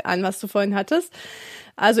dem Jack an, was du vorhin hattest.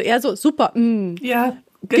 Also eher so super, Ja,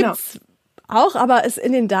 genau. Gibt's auch, aber es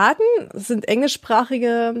in den Daten sind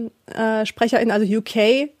englischsprachige SprecherInnen, also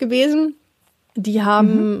UK gewesen. Die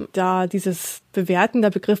haben da dieses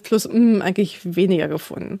bewertender Begriff plus eigentlich weniger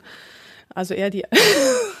gefunden. Also eher die,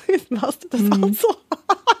 jetzt machst du das auch so.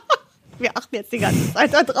 Wir achten jetzt die ganze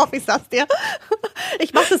Zeit da drauf, ich sag's dir.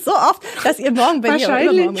 Ich mache das so oft, dass ihr morgen, wenn ihr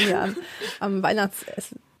übermorgen hier am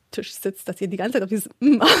Weihnachtsessen Tisch sitzt, dass ihr die ganze Zeit auf dieses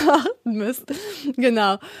achten müsst.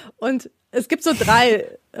 Genau. Und es gibt so 3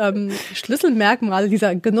 Schlüsselmerkmale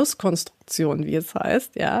dieser Genusskonstruktion, wie es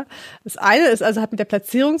heißt, ja. Das eine ist also, hat mit der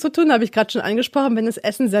Platzierung zu tun, habe ich gerade schon angesprochen, wenn das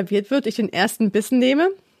Essen serviert wird, ich den ersten Bissen nehme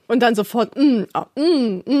und dann sofort und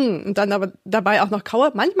dann aber dabei auch noch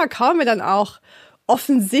kaue. Manchmal kauen wir dann auch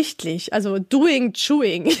offensichtlich, also doing,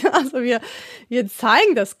 chewing. Also wir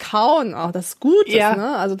zeigen das Kauen auch, das gut ist,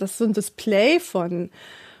 ne? Also das ist so ein Display von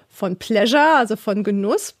Pleasure, also von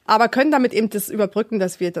Genuss, aber können damit eben das überbrücken,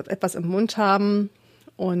 dass wir dort etwas im Mund haben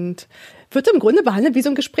und wird im Grunde behandelt wie so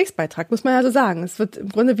ein Gesprächsbeitrag, muss man ja so sagen. Es wird im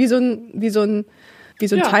Grunde wie so ein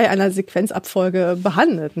Teil einer Sequenzabfolge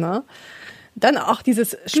behandelt, ne? Dann auch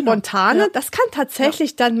dieses Spontane, das kann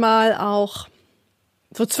tatsächlich dann mal auch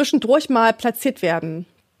so zwischendurch mal platziert werden.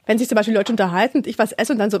 Wenn sich zum Beispiel Leute unterhalten und ich was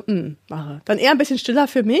esse und dann so mache. Dann eher ein bisschen stiller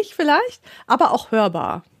für mich vielleicht, aber auch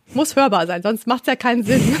hörbar. Muss hörbar sein, sonst macht es ja keinen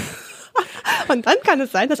Sinn. Und dann kann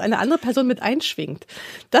es sein, dass eine andere Person mit einschwingt.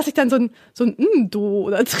 Dass sich dann so ein Duo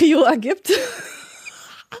oder Trio ergibt.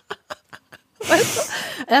 Weißt du?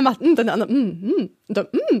 Er macht dann der andere und dann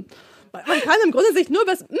Man kann im Grunde sich nur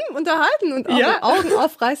über das unterhalten und Augen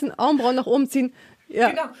aufreißen, Augenbrauen nach oben ziehen.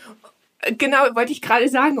 Ja. Genau, wollte ich gerade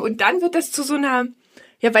sagen. Und dann wird das zu so einer,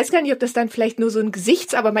 weiß gar nicht, ob das dann vielleicht nur so ein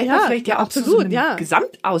aber manchmal vielleicht auch absolut, zu so einem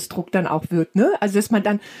Gesamtausdruck dann auch wird, ne? Also, dass man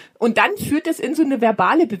dann, und dann führt das in so eine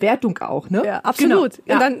verbale Bewertung auch, ne? Ja, absolut.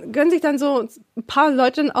 Genau. Und dann können sich dann so ein paar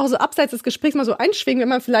Leute auch so abseits des Gesprächs mal so einschwingen, wenn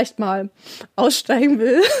man vielleicht mal aussteigen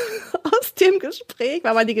will aus dem Gespräch,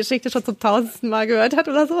 weil man die Geschichte schon zum 1000. Mal gehört hat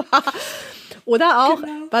oder so. Oder auch,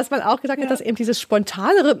 was man auch gesagt hat, dass eben dieses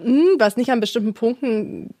spontanere, was nicht an bestimmten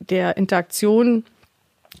Punkten der Interaktion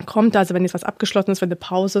kommt, also wenn jetzt was abgeschlossen ist, wenn eine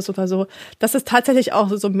Pause ist oder so, dass es tatsächlich auch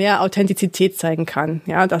so mehr Authentizität zeigen kann,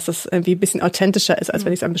 ja, dass es irgendwie ein bisschen authentischer ist, als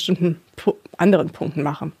wenn ich es an bestimmten anderen Punkten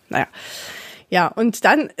mache. Naja. Ja, und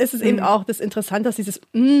dann ist es eben auch das Interessante, dass dieses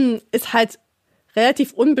ist halt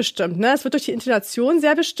relativ unbestimmt, ne? Es wird durch die Intonation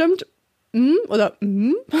sehr bestimmt, oder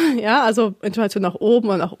ja, also Intonation nach oben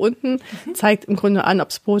oder nach unten zeigt im Grunde an, ob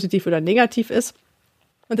es positiv oder negativ ist.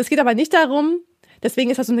 Und es geht aber nicht darum, deswegen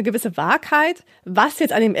ist das so eine gewisse Wahrheit, was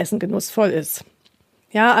jetzt an dem Essen genussvoll ist.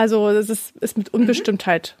 Ja, also das ist mit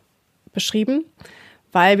Unbestimmtheit beschrieben,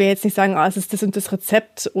 weil wir jetzt nicht sagen, es ist das und das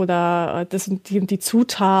Rezept oder das und die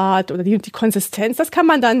Zutat oder die und die Konsistenz. Das kann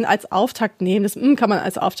man dann als Auftakt nehmen, das kann man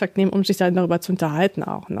als Auftakt nehmen, um sich dann darüber zu unterhalten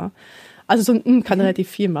auch, ne? Also so ein kann relativ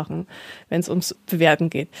viel machen, wenn es ums Bewerten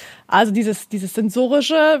geht. Also dieses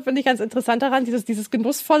Sensorische finde ich ganz interessant daran, dieses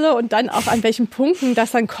Genussvolle und dann auch an welchen Punkten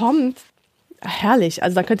das dann kommt. Herrlich,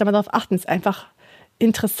 also da könnte man darauf achten. Es ist einfach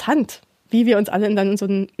interessant, wie wir uns alle in so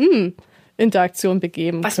eine Interaktion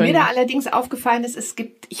begeben Was können. mir da allerdings aufgefallen ist,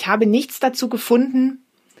 ich habe nichts dazu gefunden,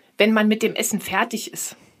 wenn man mit dem Essen fertig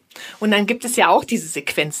ist. Und dann gibt es ja auch diese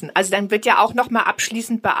Sequenzen. Also dann wird ja auch nochmal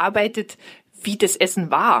abschließend bearbeitet, wie das Essen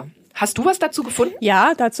war. Hast du was dazu gefunden?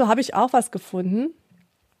 Ja, dazu habe ich auch was gefunden,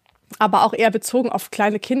 aber auch eher bezogen auf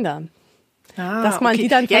kleine Kinder. Dass man die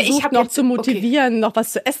dann versucht noch zu motivieren, noch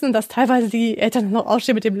was zu essen und dass teilweise die Eltern noch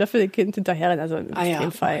aufstehen mit dem Löffel, dem Kind hinterher, also im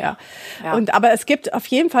Extremfall, ja. Aber es gibt auf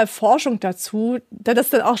jeden Fall Forschung dazu, dass es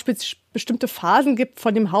dann auch bestimmte Phasen gibt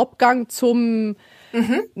von dem Hauptgang zum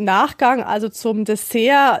Nachgang, also zum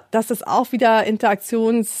Dessert, dass es auch wieder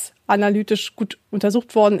interaktionsanalytisch gut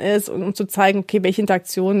untersucht worden ist, um zu zeigen, okay, welche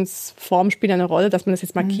Interaktionsformen spielen eine Rolle, dass man das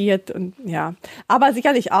jetzt markiert und ja. Aber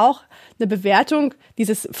sicherlich auch eine Bewertung,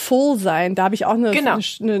 dieses Full-Sein, da habe ich auch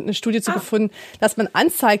eine Studie zu gefunden, dass man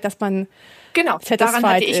anzeigt, dass man satisfied daran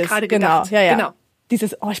hatte ich gerade gedacht. Genau.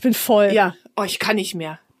 Dieses, ich bin voll. Ja, ich kann nicht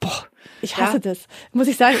mehr. Boah, ich hasse das. Muss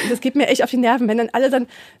ich sagen, das geht mir echt auf die Nerven, wenn dann alle dann,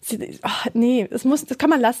 nee, das kann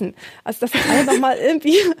man lassen. Also, dass dann alle nochmal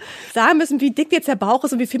irgendwie sagen müssen, wie dick jetzt der Bauch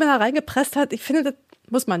ist und wie viel man da reingepresst hat. Ich finde, das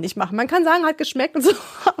muss man nicht machen. Man kann sagen, hat geschmeckt und so,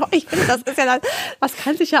 aber ich finde, das ist ja dann, was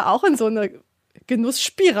kann sich ja auch in so eine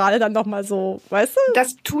Genussspirale dann nochmal so, weißt du?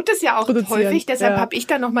 Das tut es ja auch häufig, deshalb habe ich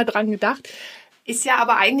da nochmal dran gedacht. Ist ja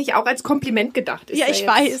aber eigentlich auch als Kompliment gedacht. Ja, ich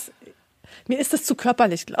weiß. Mir ist das zu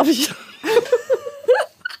körperlich, glaube ich.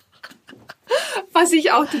 Was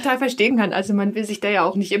ich auch total verstehen kann. Also man will sich da ja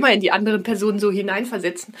auch nicht immer in die anderen Personen so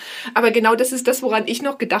hineinversetzen. Aber genau das ist das, woran ich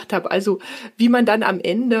noch gedacht habe. Also wie man dann am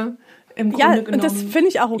Ende im Grunde genommen... und das finde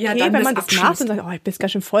ich auch okay, wenn man das macht und sagt, ich bin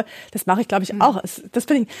ganz schön voll. Das mache ich, glaube ich, auch. Das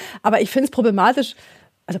finde ich, aber ich finde es problematisch,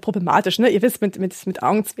 ne? Ihr wisst, mit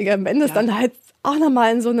Augenzwinkern, wenn das dann halt auch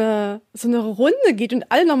nochmal in so eine Runde geht und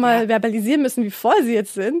alle nochmal verbalisieren müssen, wie voll sie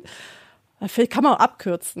jetzt sind. Vielleicht kann man auch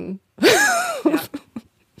abkürzen.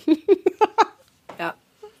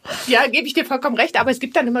 Ja, gebe ich dir vollkommen recht, aber es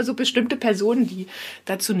gibt dann immer so bestimmte Personen, die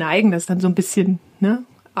dazu neigen, das dann so ein bisschen, ne,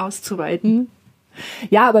 auszuweiten.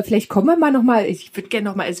 Ja, aber vielleicht kommen wir mal nochmal, ich würde gerne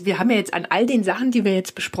nochmal, also wir haben ja jetzt an all den Sachen, die wir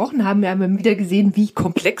jetzt besprochen haben, wir haben wieder gesehen, wie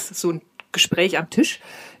komplex so ein Gespräch am Tisch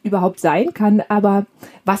überhaupt sein kann. Aber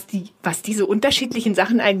was diese unterschiedlichen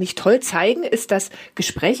Sachen eigentlich toll zeigen, ist, dass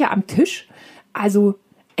Gespräche am Tisch also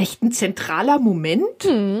echt ein zentraler Moment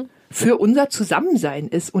für unser Zusammensein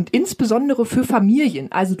ist und insbesondere für Familien.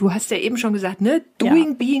 Also du hast ja eben schon gesagt, ne,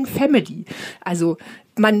 being family. Also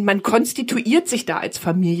man konstituiert sich da als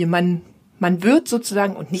Familie, man wird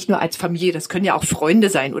sozusagen, und nicht nur als Familie, das können ja auch Freunde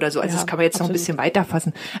sein oder so, also das kann man jetzt noch ein bisschen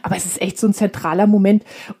weiterfassen, aber es ist echt so ein zentraler Moment.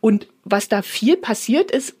 Und was da viel passiert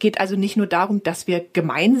ist, geht also nicht nur darum, dass wir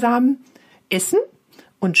gemeinsam essen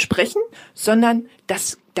und sprechen, sondern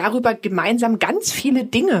dass darüber gemeinsam ganz viele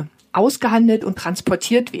Dinge ausgehandelt und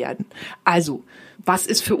transportiert werden. Also, was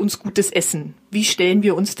ist für uns gutes Essen? Wie stellen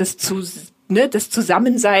wir uns das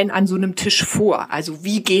Zusammensein an so einem Tisch vor? Also,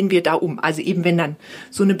 wie gehen wir da um? Also eben, wenn dann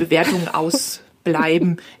so eine Bewertung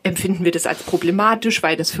ausbleiben, empfinden wir das als problematisch,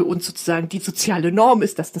 weil das für uns sozusagen die soziale Norm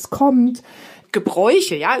ist, dass das kommt.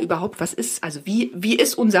 Gebräuche, ja, überhaupt, was ist, also wie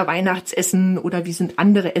ist unser Weihnachtsessen oder wie sind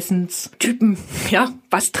andere Essenstypen, ja,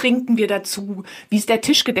 was trinken wir dazu, wie ist der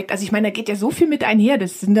Tisch gedeckt, also ich meine, da geht ja so viel mit einher,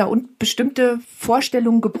 das sind da bestimmte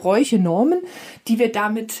Vorstellungen, Gebräuche, Normen, die wir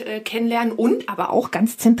damit kennenlernen und aber auch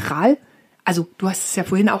ganz zentral, also du hast es ja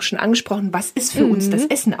vorhin auch schon angesprochen, was ist für uns das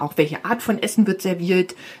Essen auch, welche Art von Essen wird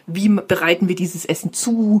serviert, wie bereiten wir dieses Essen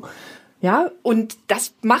zu, ja, und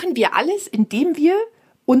das machen wir alles, indem wir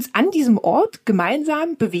uns an diesem Ort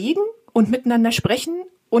gemeinsam bewegen und miteinander sprechen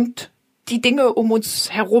und die Dinge um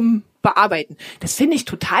uns herum bearbeiten. Das finde ich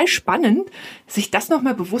total spannend, sich das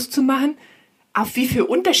nochmal bewusst zu machen, auf wie viele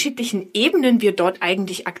unterschiedlichen Ebenen wir dort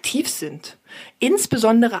eigentlich aktiv sind.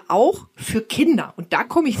 Insbesondere auch für Kinder. Und da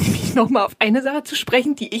komme ich nämlich nochmal auf eine Sache zu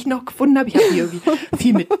sprechen, die ich noch gefunden habe. Ich habe mich irgendwie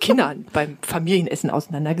viel mit Kindern beim Familienessen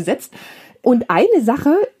auseinandergesetzt. Und eine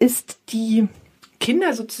Sache ist, die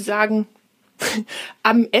Kinder sozusagen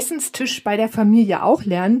am Essenstisch bei der Familie auch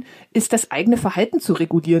lernen, ist das eigene Verhalten zu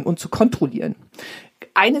regulieren und zu kontrollieren.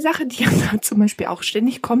 Eine Sache, die zum Beispiel auch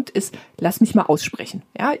ständig kommt, ist, lass mich mal aussprechen.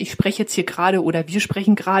 Ja, ich spreche jetzt hier gerade oder wir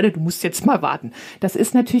sprechen gerade, du musst jetzt mal warten. Das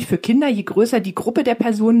ist natürlich für Kinder, je größer die Gruppe der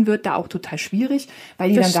Personen wird, da auch total schwierig, weil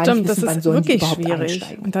die dann gar nicht wissen, wann sollen die überhaupt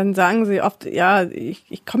einsteigen. Und dann sagen sie oft, ja,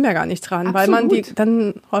 ich komme ja gar nicht dran, absolut, weil man die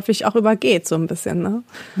dann häufig auch übergeht so ein bisschen. Ne?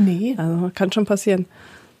 Nee. Also kann schon passieren.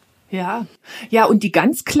 Ja, und die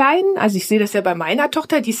ganz Kleinen, also ich sehe das ja bei meiner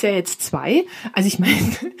Tochter, die ist ja jetzt 2, also ich meine,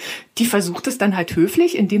 die versucht es dann halt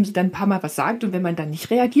höflich, indem sie dann ein paar Mal was sagt und wenn man dann nicht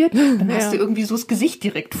reagiert, dann hast du irgendwie so das Gesicht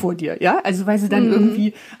direkt vor dir, ja, also weil sie dann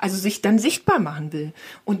irgendwie, also sich dann sichtbar machen will.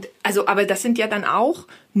 Und also, aber das sind ja dann auch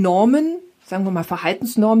Normen, sagen wir mal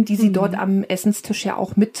Verhaltensnormen, die sie dort am Essenstisch ja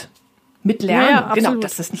auch mit lernen. Ja, genau,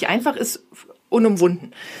 dass das nicht einfach ist,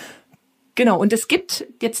 unumwunden. Genau, und es gibt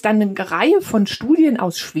jetzt dann eine Reihe von Studien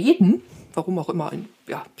aus Schweden, warum auch immer,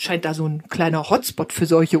 ja, scheint da so ein kleiner Hotspot für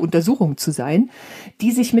solche Untersuchungen zu sein,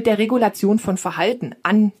 die sich mit der Regulation von Verhalten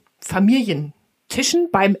an Familientischen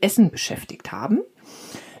beim Essen beschäftigt haben.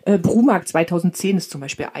 Brumark 2010 ist zum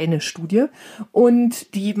Beispiel eine Studie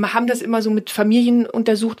und die haben das immer so mit Familien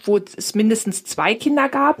untersucht, wo es mindestens 2 Kinder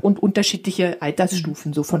gab und unterschiedliche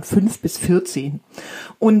Altersstufen, so von 5 bis 14.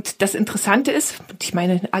 Und das Interessante ist, ich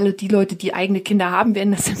meine, alle die Leute, die eigene Kinder haben,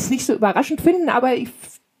 werden das jetzt nicht so überraschend finden, aber ich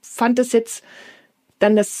fand das jetzt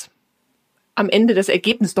dann am Ende das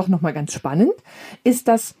Ergebnis doch nochmal ganz spannend, ist,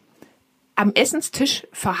 dass am Essenstisch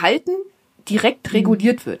Verhalten direkt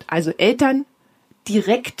reguliert wird. Also Eltern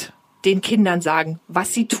direkt den Kindern sagen,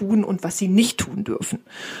 was sie tun und was sie nicht tun dürfen.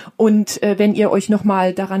 Und wenn ihr euch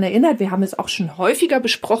nochmal daran erinnert, wir haben es auch schon häufiger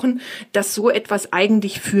besprochen, dass so etwas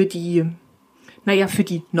eigentlich für die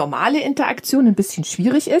normale Interaktion ein bisschen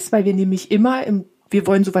schwierig ist, weil wir nämlich wir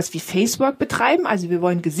wollen sowas wie Facework betreiben, also wir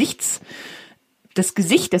wollen das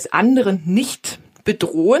Gesicht des anderen nicht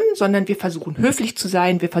bedrohen, sondern wir versuchen höflich zu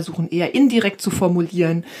sein, wir versuchen eher indirekt zu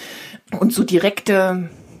formulieren und so direkte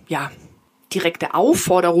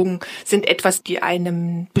Aufforderungen sind etwas, die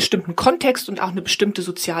einem bestimmten Kontext und auch eine bestimmte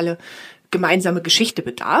soziale gemeinsame Geschichte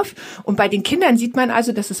bedarf. Und bei den Kindern sieht man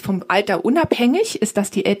also, dass es vom Alter unabhängig ist,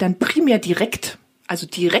 dass die Eltern primär direkte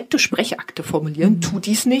Sprechakte formulieren. Tu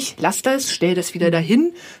dies nicht, lass das, stell das wieder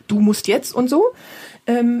dahin, du musst jetzt und so.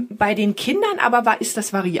 Bei den Kindern aber ist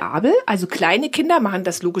das variabel. Also kleine Kinder machen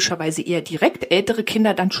das logischerweise eher direkt, ältere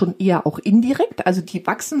Kinder dann schon eher auch indirekt. Also die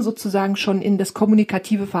wachsen sozusagen schon in das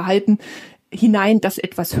kommunikative Verhalten hinein, das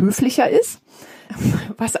etwas höflicher ist.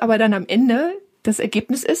 Was aber dann am Ende das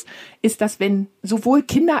Ergebnis ist, dass wenn sowohl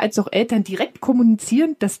Kinder als auch Eltern direkt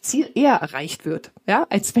kommunizieren, das Ziel eher erreicht wird, ja,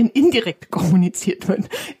 als wenn indirekt kommuniziert wird.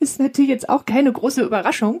 Ist natürlich jetzt auch keine große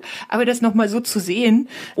Überraschung, aber das nochmal so zu sehen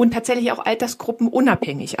und tatsächlich auch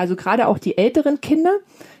altersgruppenunabhängig. Also gerade auch die älteren Kinder,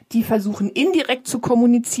 die versuchen indirekt zu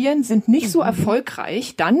kommunizieren, sind nicht so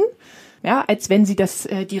erfolgreich dann, ja, als wenn sie das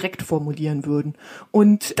direkt formulieren würden.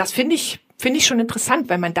 Und das finde ich schon interessant,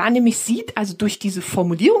 weil man da nämlich sieht, also durch diese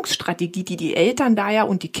Formulierungsstrategie, die die Eltern da ja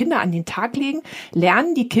und die Kinder an den Tag legen,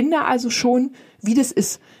 lernen die Kinder also schon, wie das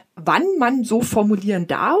ist, wann man so formulieren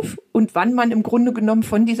darf und wann man im Grunde genommen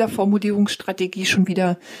von dieser Formulierungsstrategie schon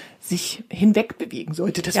wieder sich hinweg bewegen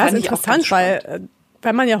sollte. Das fand ich auch ganz spannend.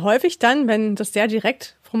 Weil man ja häufig dann, wenn das sehr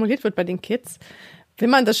direkt formuliert wird bei den Kids, will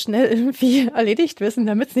man das schnell irgendwie erledigt wissen,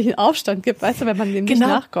 damit es nicht einen Aufstand gibt, weißt du, wenn man dem nicht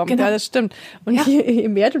nachkommt. Genau. Ja, das stimmt. Und je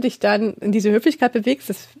mehr du dich dann in diese Höflichkeit bewegst,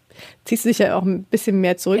 das ziehst du dich ja auch ein bisschen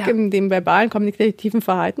mehr zurück in dem verbalen, kommunikativen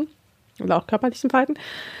Verhalten oder auch körperlichen Verhalten.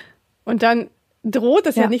 Und dann droht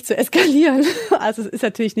es ja nicht zu eskalieren. Also es ist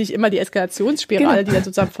natürlich nicht immer die Eskalationsspirale, die dann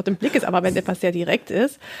sozusagen vor dem Blick ist, aber wenn etwas sehr direkt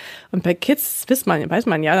ist und bei Kids weiß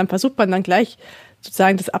man ja, dann versucht man dann gleich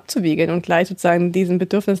sozusagen das abzuwiegeln und gleich sozusagen diesen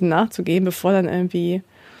Bedürfnissen nachzugehen, bevor dann irgendwie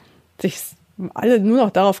sich alle nur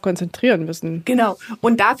noch darauf konzentrieren müssen. Genau.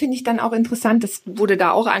 Und da finde ich dann auch interessant, das wurde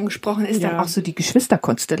da auch angesprochen, ist dann auch so die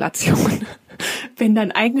Geschwisterkonstellation. Wenn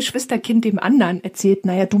dann ein Geschwisterkind dem anderen erzählt,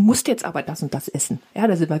 naja, du musst jetzt aber das und das essen. Ja,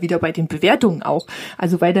 da sind wir wieder bei den Bewertungen auch.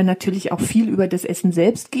 Also weil dann natürlich auch viel über das Essen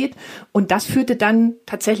selbst geht. Und das führte dann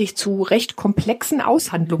tatsächlich zu recht komplexen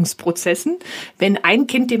Aushandlungsprozessen, wenn ein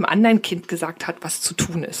Kind dem anderen Kind gesagt hat, was zu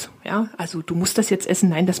tun ist. Ja, also du musst das jetzt essen,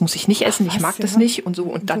 nein, das muss ich nicht essen, ich mag das nicht und so.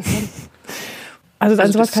 Und dann... Also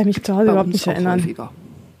an sowas kann ich mich zu Hause überhaupt nicht erinnern. Häufiger.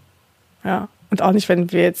 Ja, und auch nicht,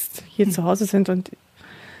 wenn wir jetzt hier zu Hause sind und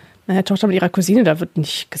meine Tochter mit ihrer Cousine, da wird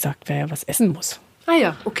nicht gesagt, wer was essen muss. Ah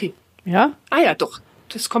ja, okay. Ja? Ah ja, doch.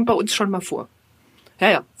 Das kommt bei uns schon mal vor.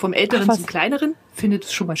 Ja. Vom Älteren zum Kleineren findet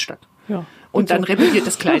es schon mal statt. Ja. Und dann rebelliert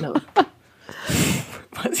das Kleinere.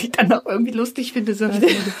 Was ich dann auch irgendwie lustig finde, so,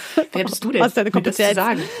 wer bist du denn? Was ist deine Kompetenz?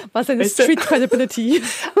 Was ist deine Street Credibility?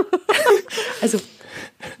 Also,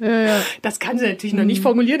 das kann sie natürlich noch nicht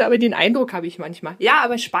formulieren, aber den Eindruck habe ich manchmal. Ja,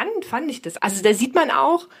 aber spannend fand ich das. Also da sieht man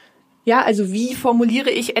auch, ja, also wie formuliere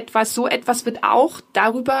ich etwas? So etwas wird auch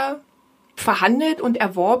darüber verhandelt und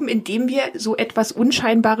erworben, indem wir so etwas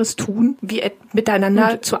Unscheinbares tun, wie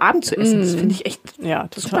miteinander zu Abend zu essen. Das finde ich echt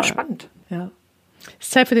super spannend. Ja.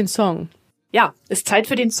 Ist Zeit für den Song. Ja, ist Zeit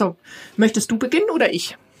für den Song. Möchtest du beginnen oder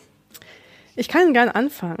ich? Ich kann gerne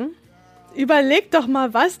anfangen. Überleg doch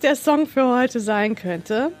mal, was der Song für heute sein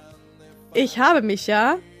könnte. Ich habe mich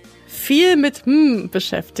ja viel mit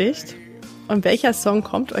beschäftigt. Und welcher Song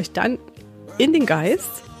kommt euch dann in den Geist?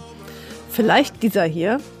 Vielleicht dieser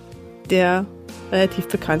hier, der relativ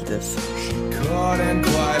bekannt ist.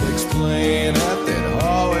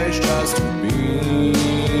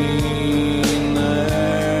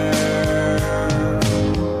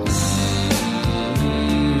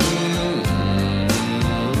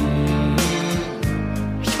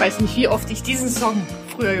 Ich weiß nicht, wie oft ich diesen Song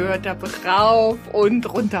früher gehört habe. Rauf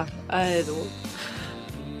und runter. Also.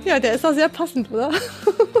 Ja, der ist auch sehr passend, oder?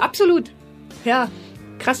 Absolut. Ja,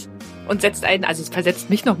 krass. Und setzt einen, also es versetzt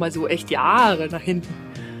mich nochmal so echt Jahre nach hinten.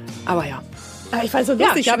 Aber ja. Ich weiß so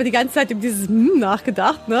lustig, ich habe die ganze Zeit über dieses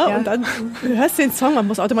nachgedacht, ne? Ja. Und dann hörst du den Song, man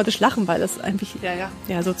muss automatisch lachen, weil das eigentlich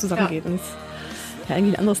so zusammengeht. Und ja,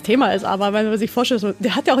 irgendwie ein anderes Thema ist, aber wenn man sich vorstellt, so,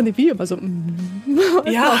 der hat ja auch in dem Video immer so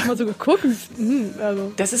auch mal so geguckt.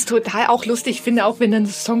 Also. Das ist total auch lustig. Ich finde auch, wenn dann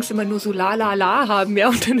Songs immer nur so la la la haben, ja,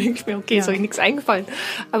 und dann denke ich mir, okay, ist euch nichts eingefallen.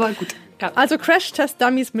 Aber gut. Ja. Also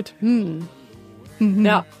Crash-Test-Dummies mit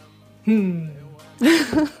Ja.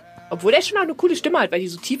 Obwohl der schon auch eine coole Stimme hat, weil die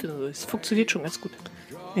so tief ist. Es funktioniert schon ganz gut.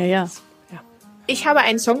 Ja. Ich habe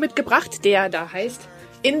einen Song mitgebracht, der da heißt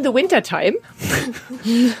In the Wintertime.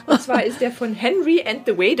 Und zwar ist der von Henry and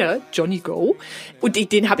the Waiter, Johnny Go.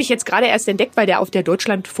 Und den habe ich jetzt gerade erst entdeckt, weil der auf der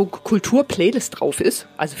Deutschlandfunk Kultur Playlist drauf ist.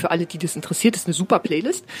 Also für alle, die das interessiert, ist eine super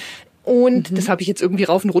Playlist. Und das habe ich jetzt irgendwie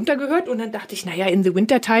rauf und runter gehört. Und dann dachte ich, naja, in the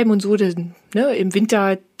Wintertime und so, im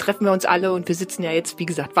Winter treffen wir uns alle und wir sitzen ja jetzt, wie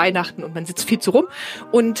gesagt, Weihnachten und man sitzt viel zu rum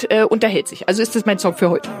und unterhält sich. Also ist das mein Song für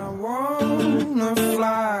heute.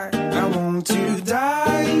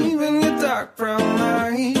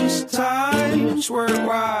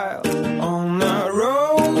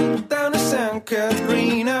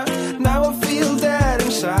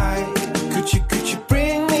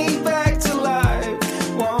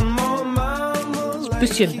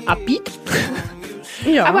 Bisschen upbeat.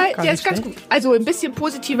 Ja, aber der ist ganz gut. Also ein bisschen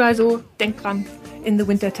positiver, so denkt dran, in the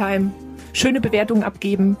wintertime schöne Bewertungen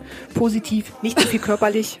abgeben, positiv, nicht so viel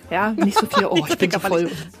körperlich, ja, nicht so viel, ich bin so voll,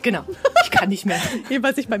 genau, ich kann nicht mehr.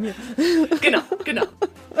 Jedenfalls nicht bei mir. Genau.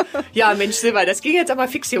 Ja, Mensch, Silber, das ging jetzt aber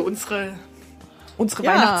fix hier, unsere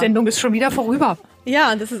Weihnachtssendung ist schon wieder vorüber.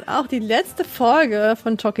 Ja, und das ist auch die letzte Folge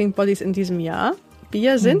von Talking Bodies in diesem Jahr.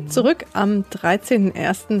 Wir sind zurück am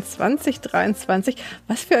 13.01.2023.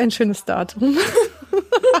 Was für ein schönes Datum.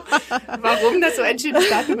 Warum das so ein schönes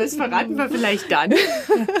Datum ist, verraten wir vielleicht dann.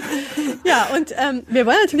 Ja, und wir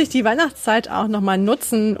wollen natürlich die Weihnachtszeit auch nochmal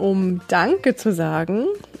nutzen, um Danke zu sagen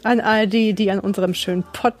an all die an unserem schönen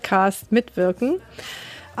Podcast mitwirken.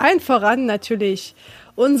 Allen voran natürlich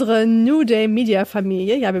unsere New Day Media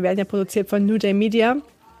Familie. Ja, wir werden ja produziert von New Day Media,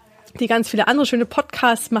 die ganz viele andere schöne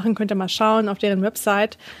Podcasts machen. Könnt ihr mal schauen auf deren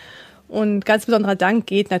Website. Und ganz besonderer Dank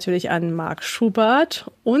geht natürlich an Marc Schubert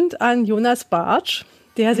und an Jonas Bartsch,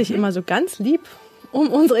 der sich immer so ganz lieb um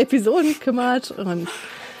unsere Episoden kümmert und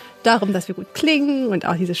darum, dass wir gut klingen und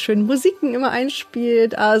auch diese schönen Musiken immer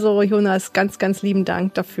einspielt. Also Jonas, ganz, ganz lieben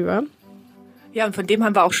Dank dafür. Ja, und von dem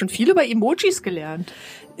haben wir auch schon viel über Emojis gelernt.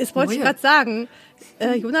 Das wollte ich gerade sagen.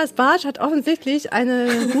 Jonas Bartsch hat offensichtlich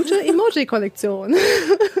eine gute Emoji-Kollektion.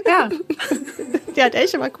 Ja. Der hat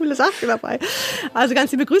echt immer coole Sachen dabei. Also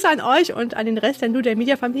ganz liebe Grüße an euch und an den Rest der New Day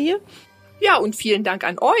Media Familie. Ja, und vielen Dank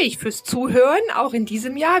an euch fürs Zuhören, auch in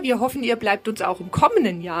diesem Jahr. Wir hoffen, ihr bleibt uns auch im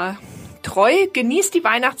kommenden Jahr treu. Genießt die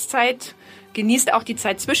Weihnachtszeit, genießt auch die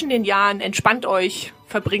Zeit zwischen den Jahren, entspannt euch,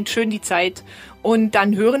 verbringt schön die Zeit. Und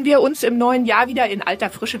dann hören wir uns im neuen Jahr wieder in alter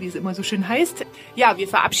Frische, wie es immer so schön heißt. Ja, wir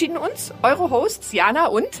verabschieden uns. Eure Hosts Jana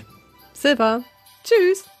und Silber.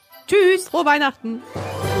 Tschüss. Tschüss. Frohe Weihnachten.